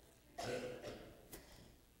 Let's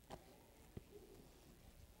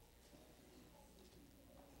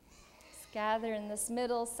gather in this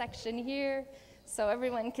middle section here so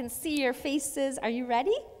everyone can see your faces. Are you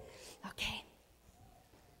ready? Okay.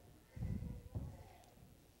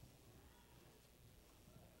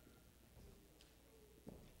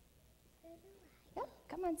 Yep,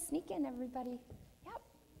 come on, sneak in, everybody. Yep.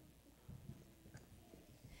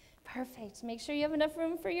 Perfect. Make sure you have enough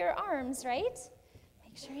room for your arms, right?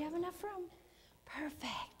 Make sure you have enough room.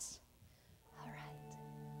 Perfect. All right.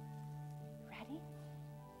 Ready?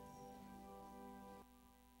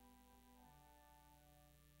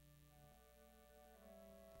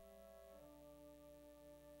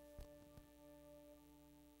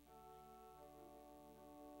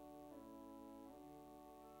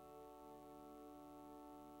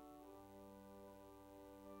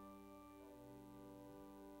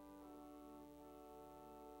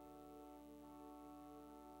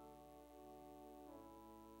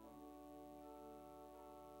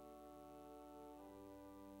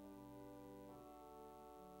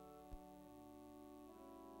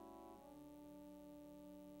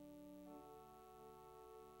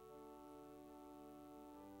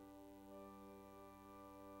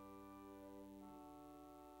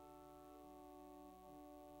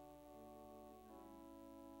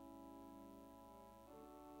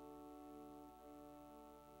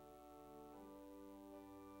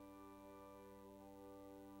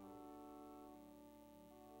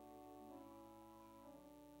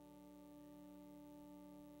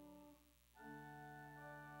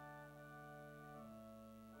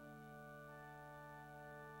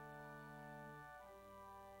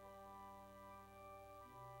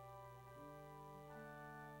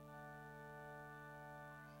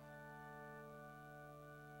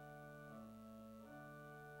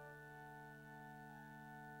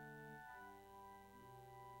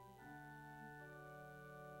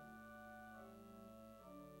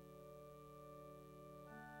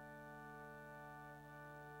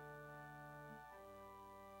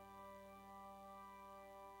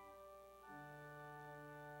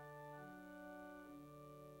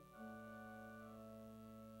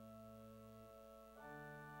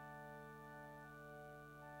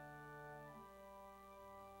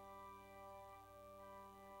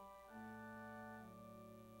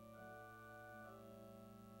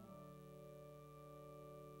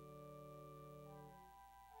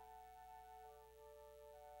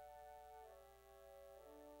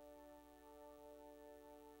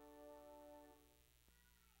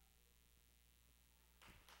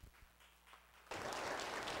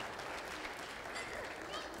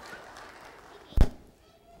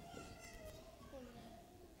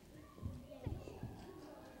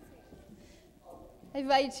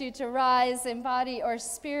 invite you to rise in body or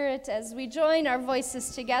spirit as we join our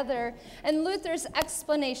voices together in Luther's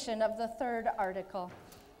explanation of the third article.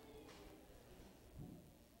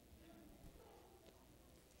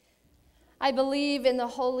 I believe in the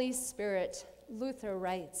Holy Spirit, Luther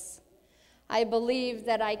writes. I believe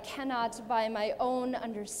that I cannot by my own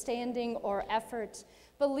understanding or effort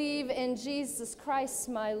believe in Jesus Christ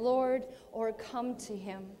my Lord or come to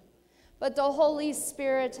him. But the Holy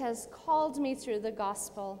Spirit has called me through the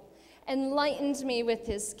gospel, enlightened me with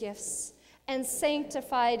his gifts, and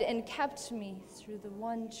sanctified and kept me through the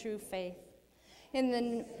one true faith. In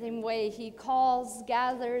the same way, he calls,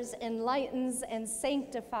 gathers, enlightens, and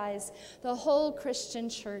sanctifies the whole Christian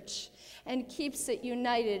church and keeps it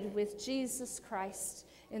united with Jesus Christ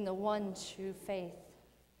in the one true faith.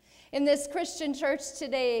 In this Christian church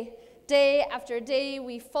today, day after day,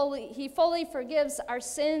 he fully forgives our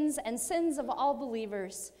sins and sins of all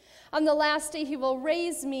believers. On the last day, he will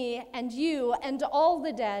raise me and you and all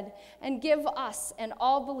the dead and give us and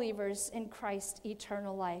all believers in Christ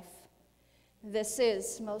eternal life. This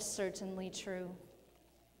is most certainly true.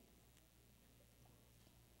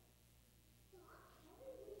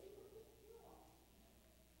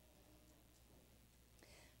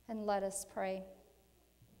 And let us pray.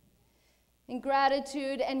 In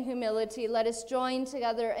gratitude and humility, let us join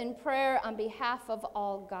together in prayer on behalf of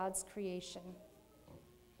all God's creation.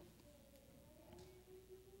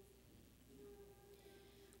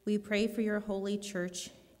 We pray for your holy church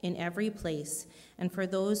in every place, and for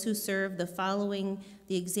those who serve following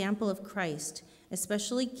the example of Christ,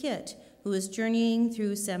 especially Kit, who is journeying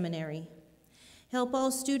through seminary. Help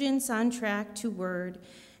all students on track to word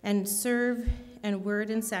and serve and word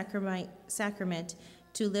and sacrament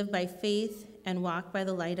to live by faith and walk by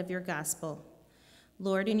the light of your gospel.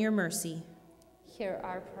 Lord, in your mercy, hear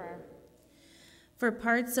our prayer. For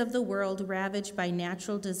parts of the world ravaged by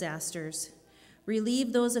natural disasters,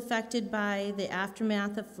 relieve those affected by the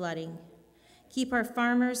aftermath of flooding. Keep our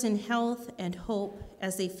farmers in health and hope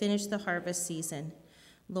as they finish the harvest season.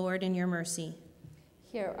 Lord, in your mercy,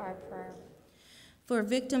 hear our prayer. For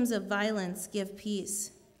victims of violence, give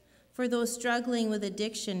peace. For those struggling with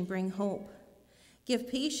addiction, bring hope. Give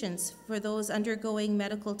patience for those undergoing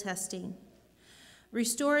medical testing.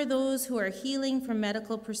 Restore those who are healing from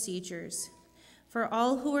medical procedures. For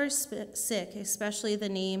all who are sick, especially the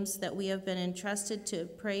names that we have been entrusted to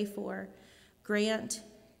pray for, Grant,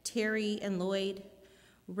 Terry and Lloyd,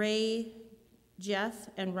 Ray, Jeff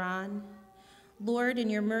and Ron, Lord, in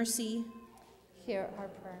your mercy, hear our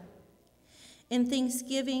prayer. In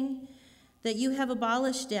thanksgiving that you have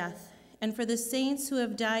abolished death, and for the saints who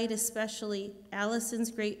have died, especially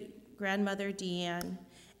Allison's great-grandmother Deanne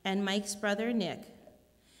and Mike's brother Nick,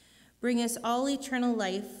 bring us all eternal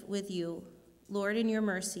life with you. Lord, in your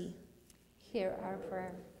mercy, hear our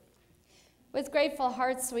prayer. With grateful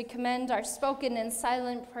hearts, we commend our spoken and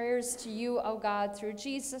silent prayers to you, O God, through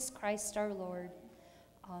Jesus Christ our Lord.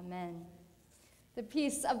 Amen. The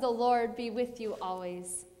peace of the Lord be with you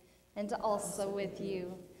always, and also with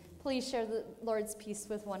you. Please share the Lord's peace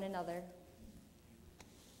with one another.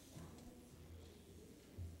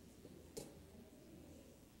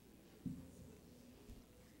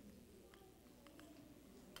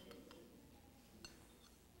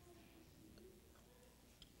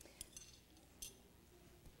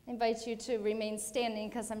 I invite you to remain standing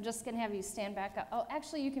because I'm just going to have you stand back up. Oh,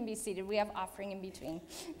 actually, you can be seated. We have offering in between.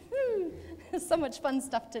 So much fun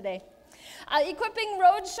stuff today. Equipping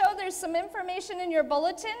Roadshow, there's some information in your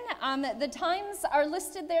bulletin. The times are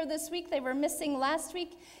listed there this week. They were missing last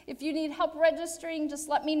week. If you need help registering, just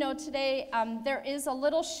let me know today. There is a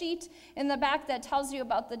little sheet in the back that tells you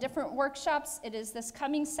about the different workshops. It is this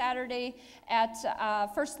coming Saturday at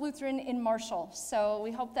First Lutheran in Marshall. So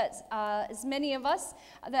we hope that as many of us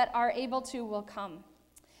that are able to will come.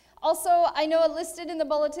 Also, I know it listed in the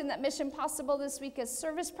bulletin that Mission Possible this week is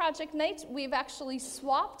Service Project Night. We've actually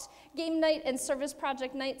swapped game night and service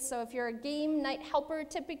project night. So if you're a game night helper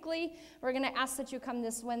typically, we're going to ask that you come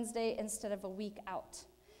this Wednesday instead of a week out.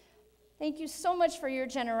 Thank you so much for your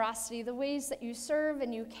generosity, the ways that you serve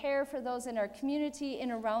and you care for those in our community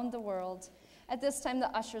and around the world. At this time,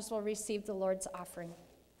 the ushers will receive the Lord's offering.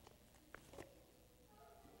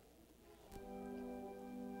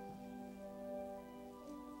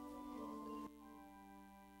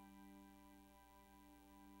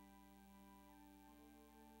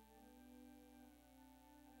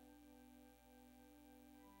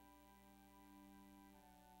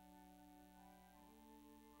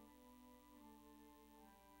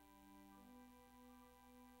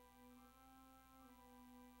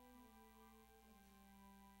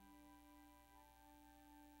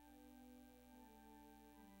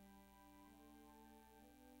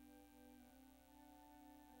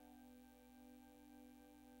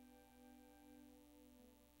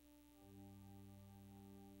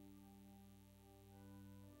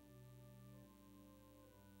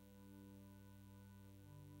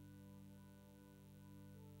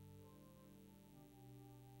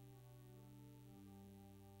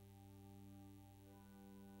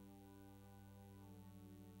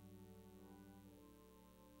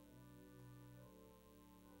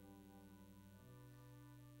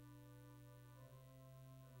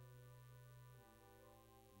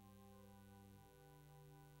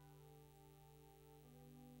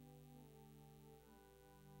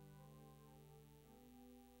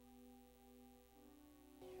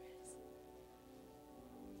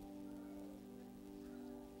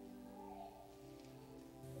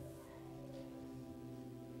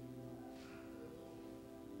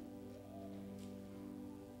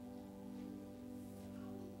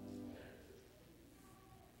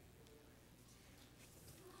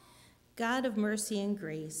 God of mercy and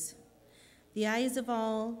grace, the eyes of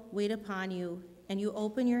all wait upon you, and you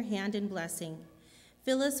open your hand in blessing.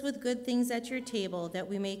 Fill us with good things at your table, that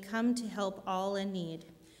we may come to help all in need.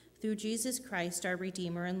 Through Jesus Christ, our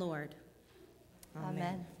Redeemer and Lord.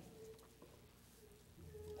 Amen.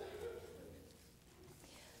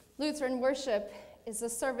 Lutheran worship is a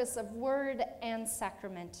service of word and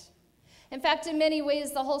sacrament. In fact, in many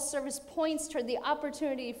ways, the whole service points toward the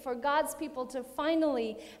opportunity for God's people to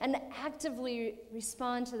finally and actively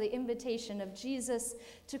respond to the invitation of Jesus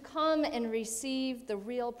to come and receive the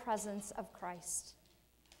real presence of Christ.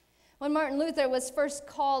 When Martin Luther was first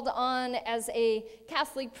called on as a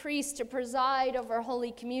Catholic priest to preside over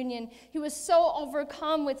Holy Communion, he was so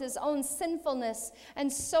overcome with his own sinfulness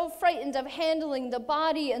and so frightened of handling the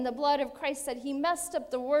body and the blood of Christ that he messed up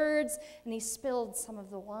the words and he spilled some of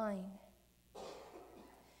the wine.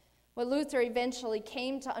 What Luther eventually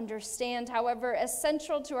came to understand, however, as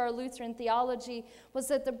central to our Lutheran theology, was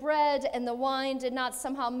that the bread and the wine did not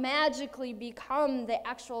somehow magically become the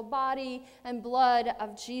actual body and blood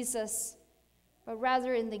of Jesus, but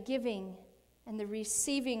rather in the giving and the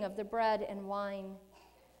receiving of the bread and wine,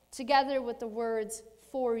 together with the words,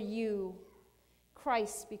 "for you,"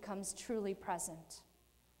 Christ becomes truly present.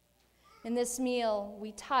 In this meal,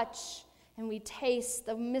 we touch and we taste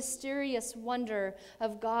the mysterious wonder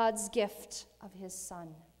of God's gift of his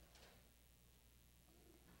Son.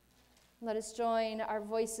 Let us join our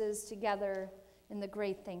voices together in the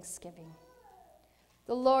great thanksgiving.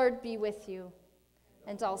 The Lord be with you,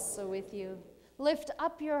 and also with you. Lift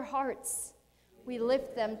up your hearts. We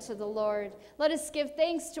lift them to the Lord. Let us give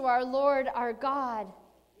thanks to our Lord, our God.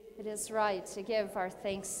 It is right to give our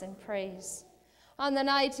thanks and praise. On the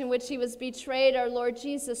night in which he was betrayed, our Lord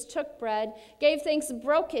Jesus took bread, gave thanks,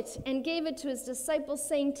 broke it, and gave it to his disciples,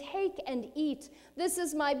 saying, "Take and eat. This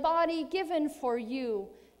is my body given for you.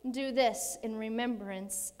 Do this in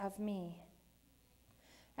remembrance of me."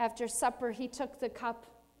 After supper, he took the cup.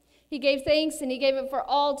 He gave thanks, and he gave it for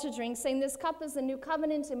all to drink, saying, "This cup is the new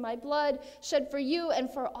covenant in my blood, shed for you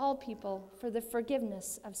and for all people, for the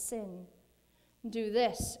forgiveness of sin. Do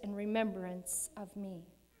this in remembrance of me."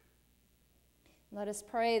 Let us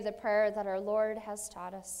pray the prayer that our Lord has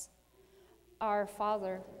taught us. Our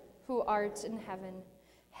Father, who art in heaven,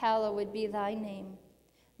 hallowed be thy name.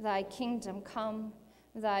 Thy kingdom come,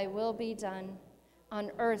 thy will be done,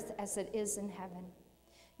 on earth as it is in heaven.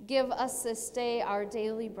 Give us this day our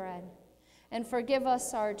daily bread, and forgive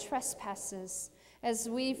us our trespasses, as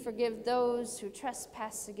we forgive those who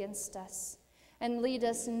trespass against us. And lead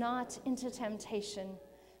us not into temptation,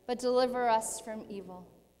 but deliver us from evil.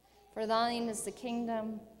 For thine is the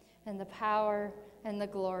kingdom, and the power, and the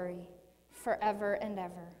glory, forever and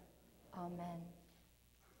ever. Amen.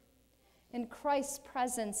 In Christ's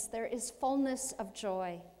presence there is fullness of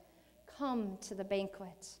joy. Come to the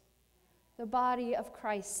banquet. The body of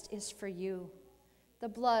Christ is for you. The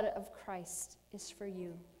blood of Christ is for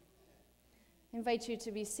you. I invite you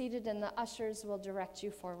to be seated, and the ushers will direct you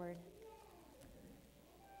forward.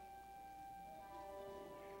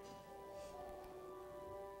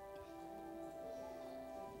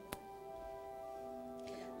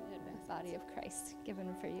 Body of Christ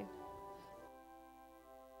given for you.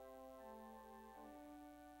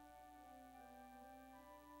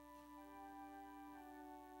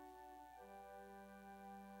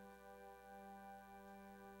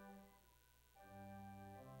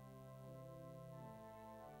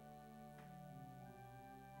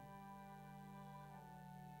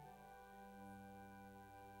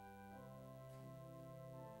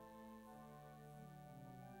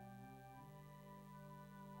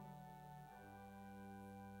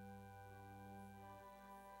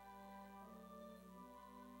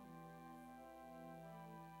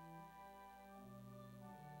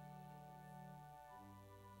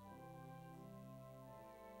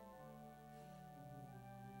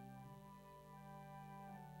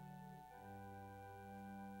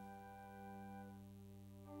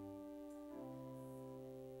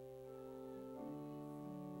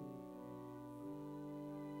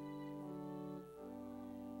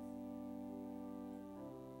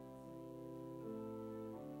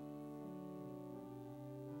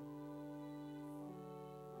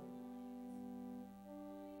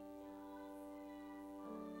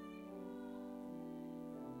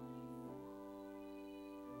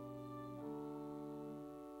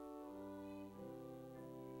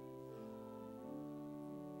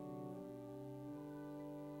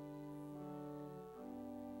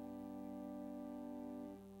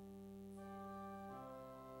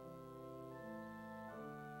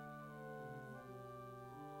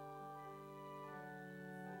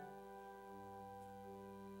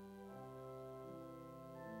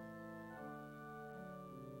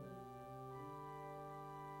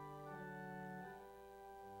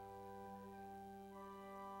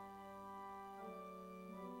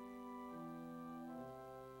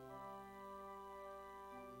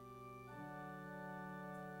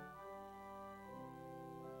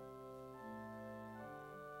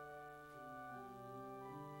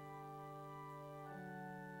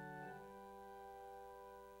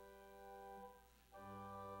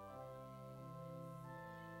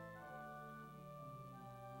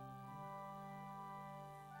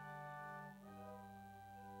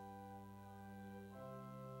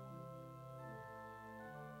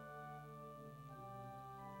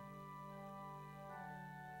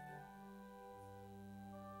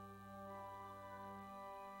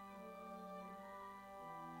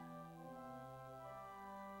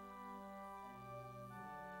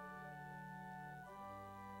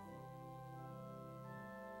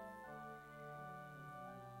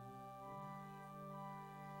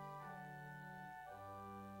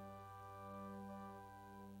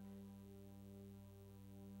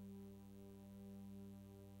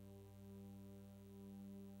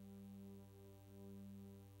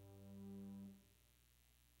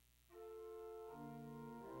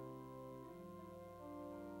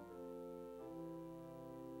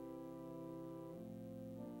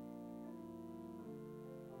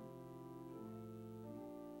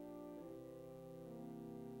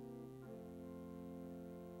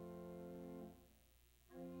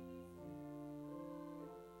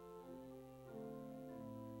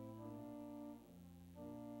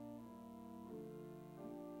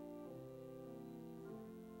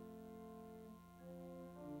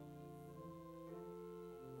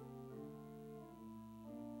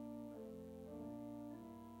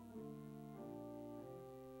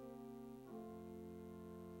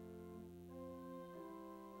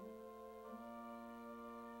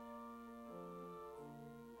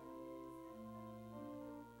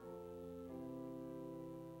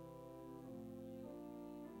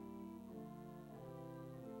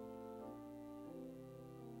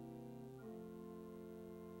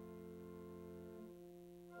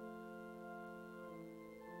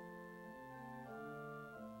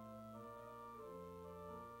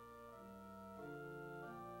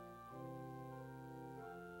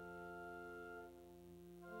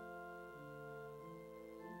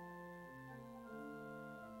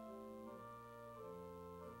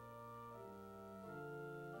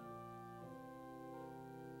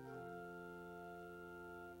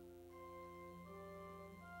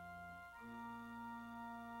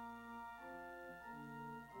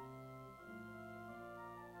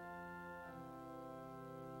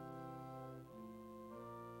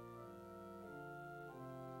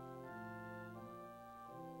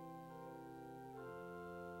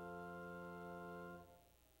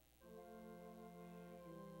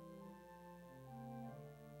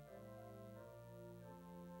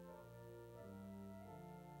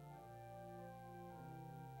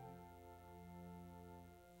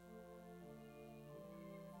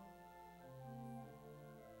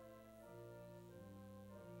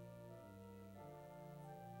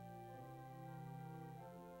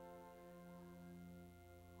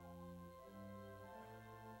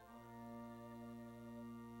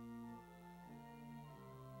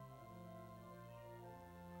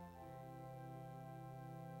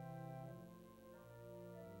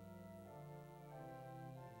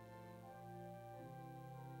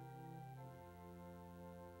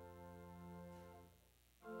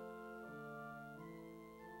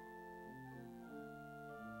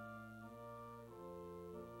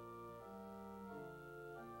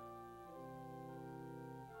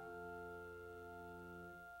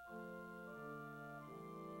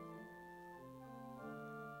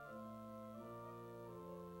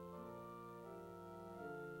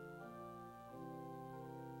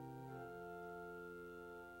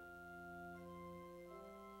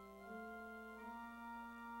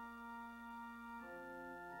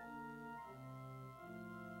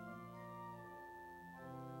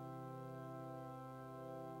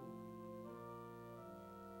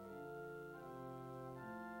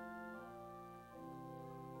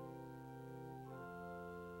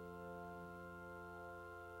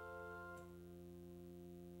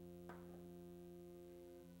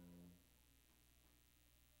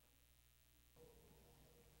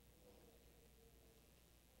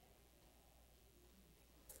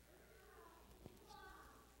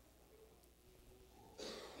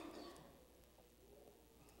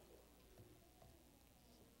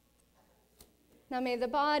 Now may the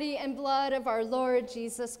body and blood of our Lord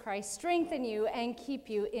Jesus Christ strengthen you and keep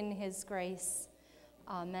you in his grace.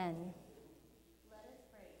 Amen.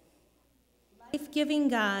 Life-giving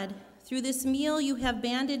God, through this meal you have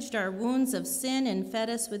bandaged our wounds of sin and fed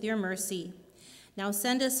us with your mercy. Now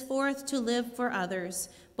send us forth to live for others,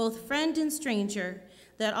 both friend and stranger,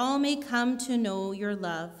 that all may come to know your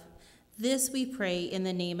love. This we pray in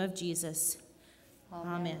the name of Jesus.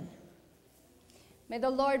 Amen. May the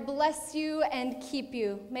Lord bless you and keep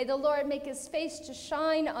you. May the Lord make his face to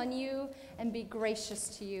shine on you and be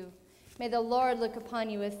gracious to you. May the Lord look upon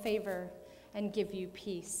you with favor and give you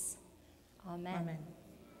peace. Amen. Amen.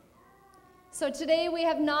 So today we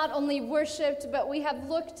have not only worshiped, but we have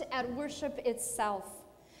looked at worship itself,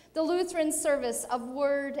 the Lutheran service of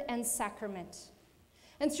word and sacrament.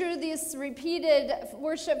 And through this repeated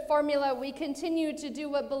worship formula, we continue to do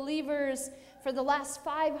what believers for the last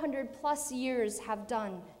 500 plus years have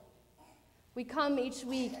done. We come each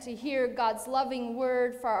week to hear God's loving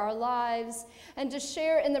word for our lives and to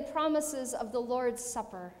share in the promises of the Lord's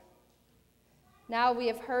Supper. Now we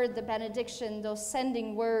have heard the benediction, those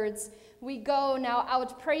sending words. We go now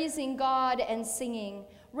out praising God and singing,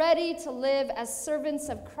 ready to live as servants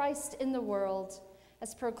of Christ in the world,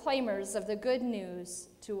 as proclaimers of the good news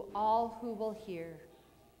to all who will hear.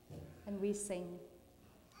 And we sing.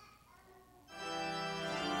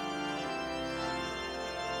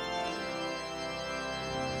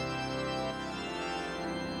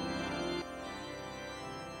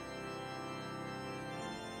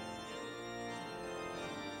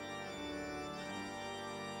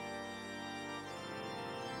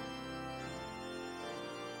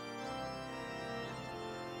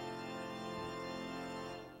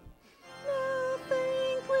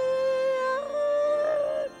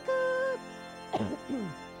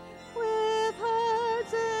 With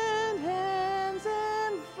hearts and hands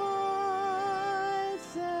and voices,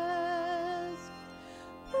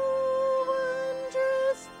 who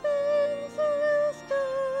wondrous things has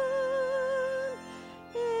done,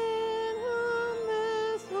 in whom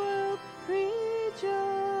this world rejoices,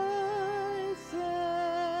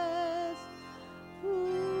 who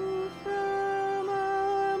from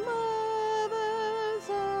our mother's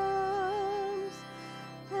arms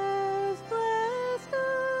has blessed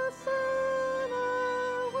us on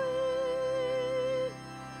our way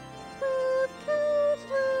with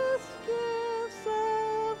countless gifts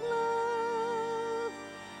of love,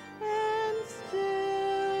 and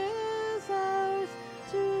still is ours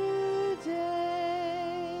today.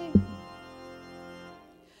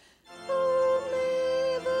 Only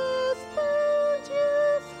this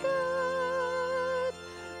bounteous God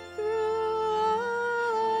through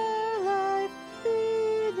our life be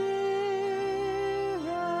near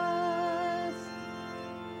us,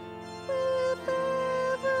 with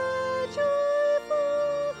ever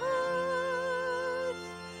joyful hearts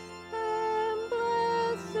and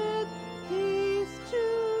blessed peace to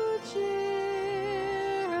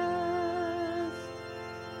cheer us,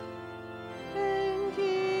 and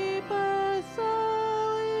keep us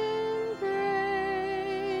all in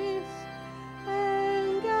grace,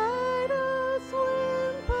 and guide us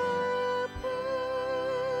when perplexed,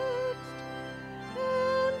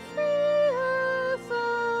 and free us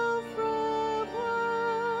all from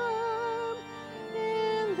harm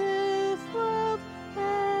in this world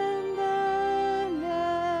and the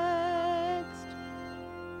next.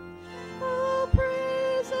 All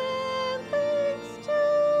praise and thanks to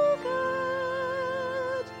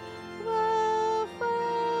God, the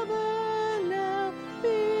Father, now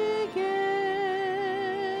be given.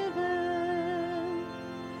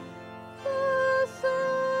 The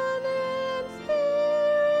Son and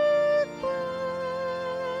Spirit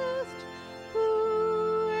blessed, who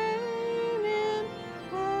reign in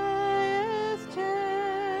highest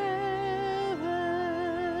heaven.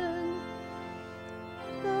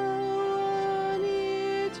 The one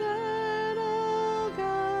eternal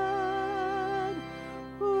God,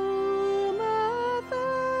 whom earth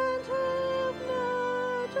and heaven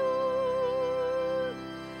adore,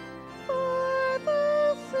 for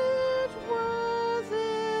thus it was,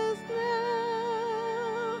 is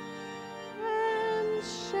now, and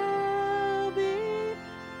shall be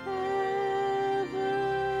evermore.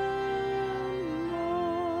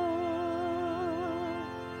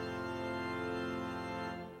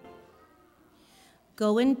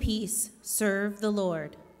 Go in peace, serve the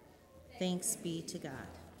Lord. Thanks be to God.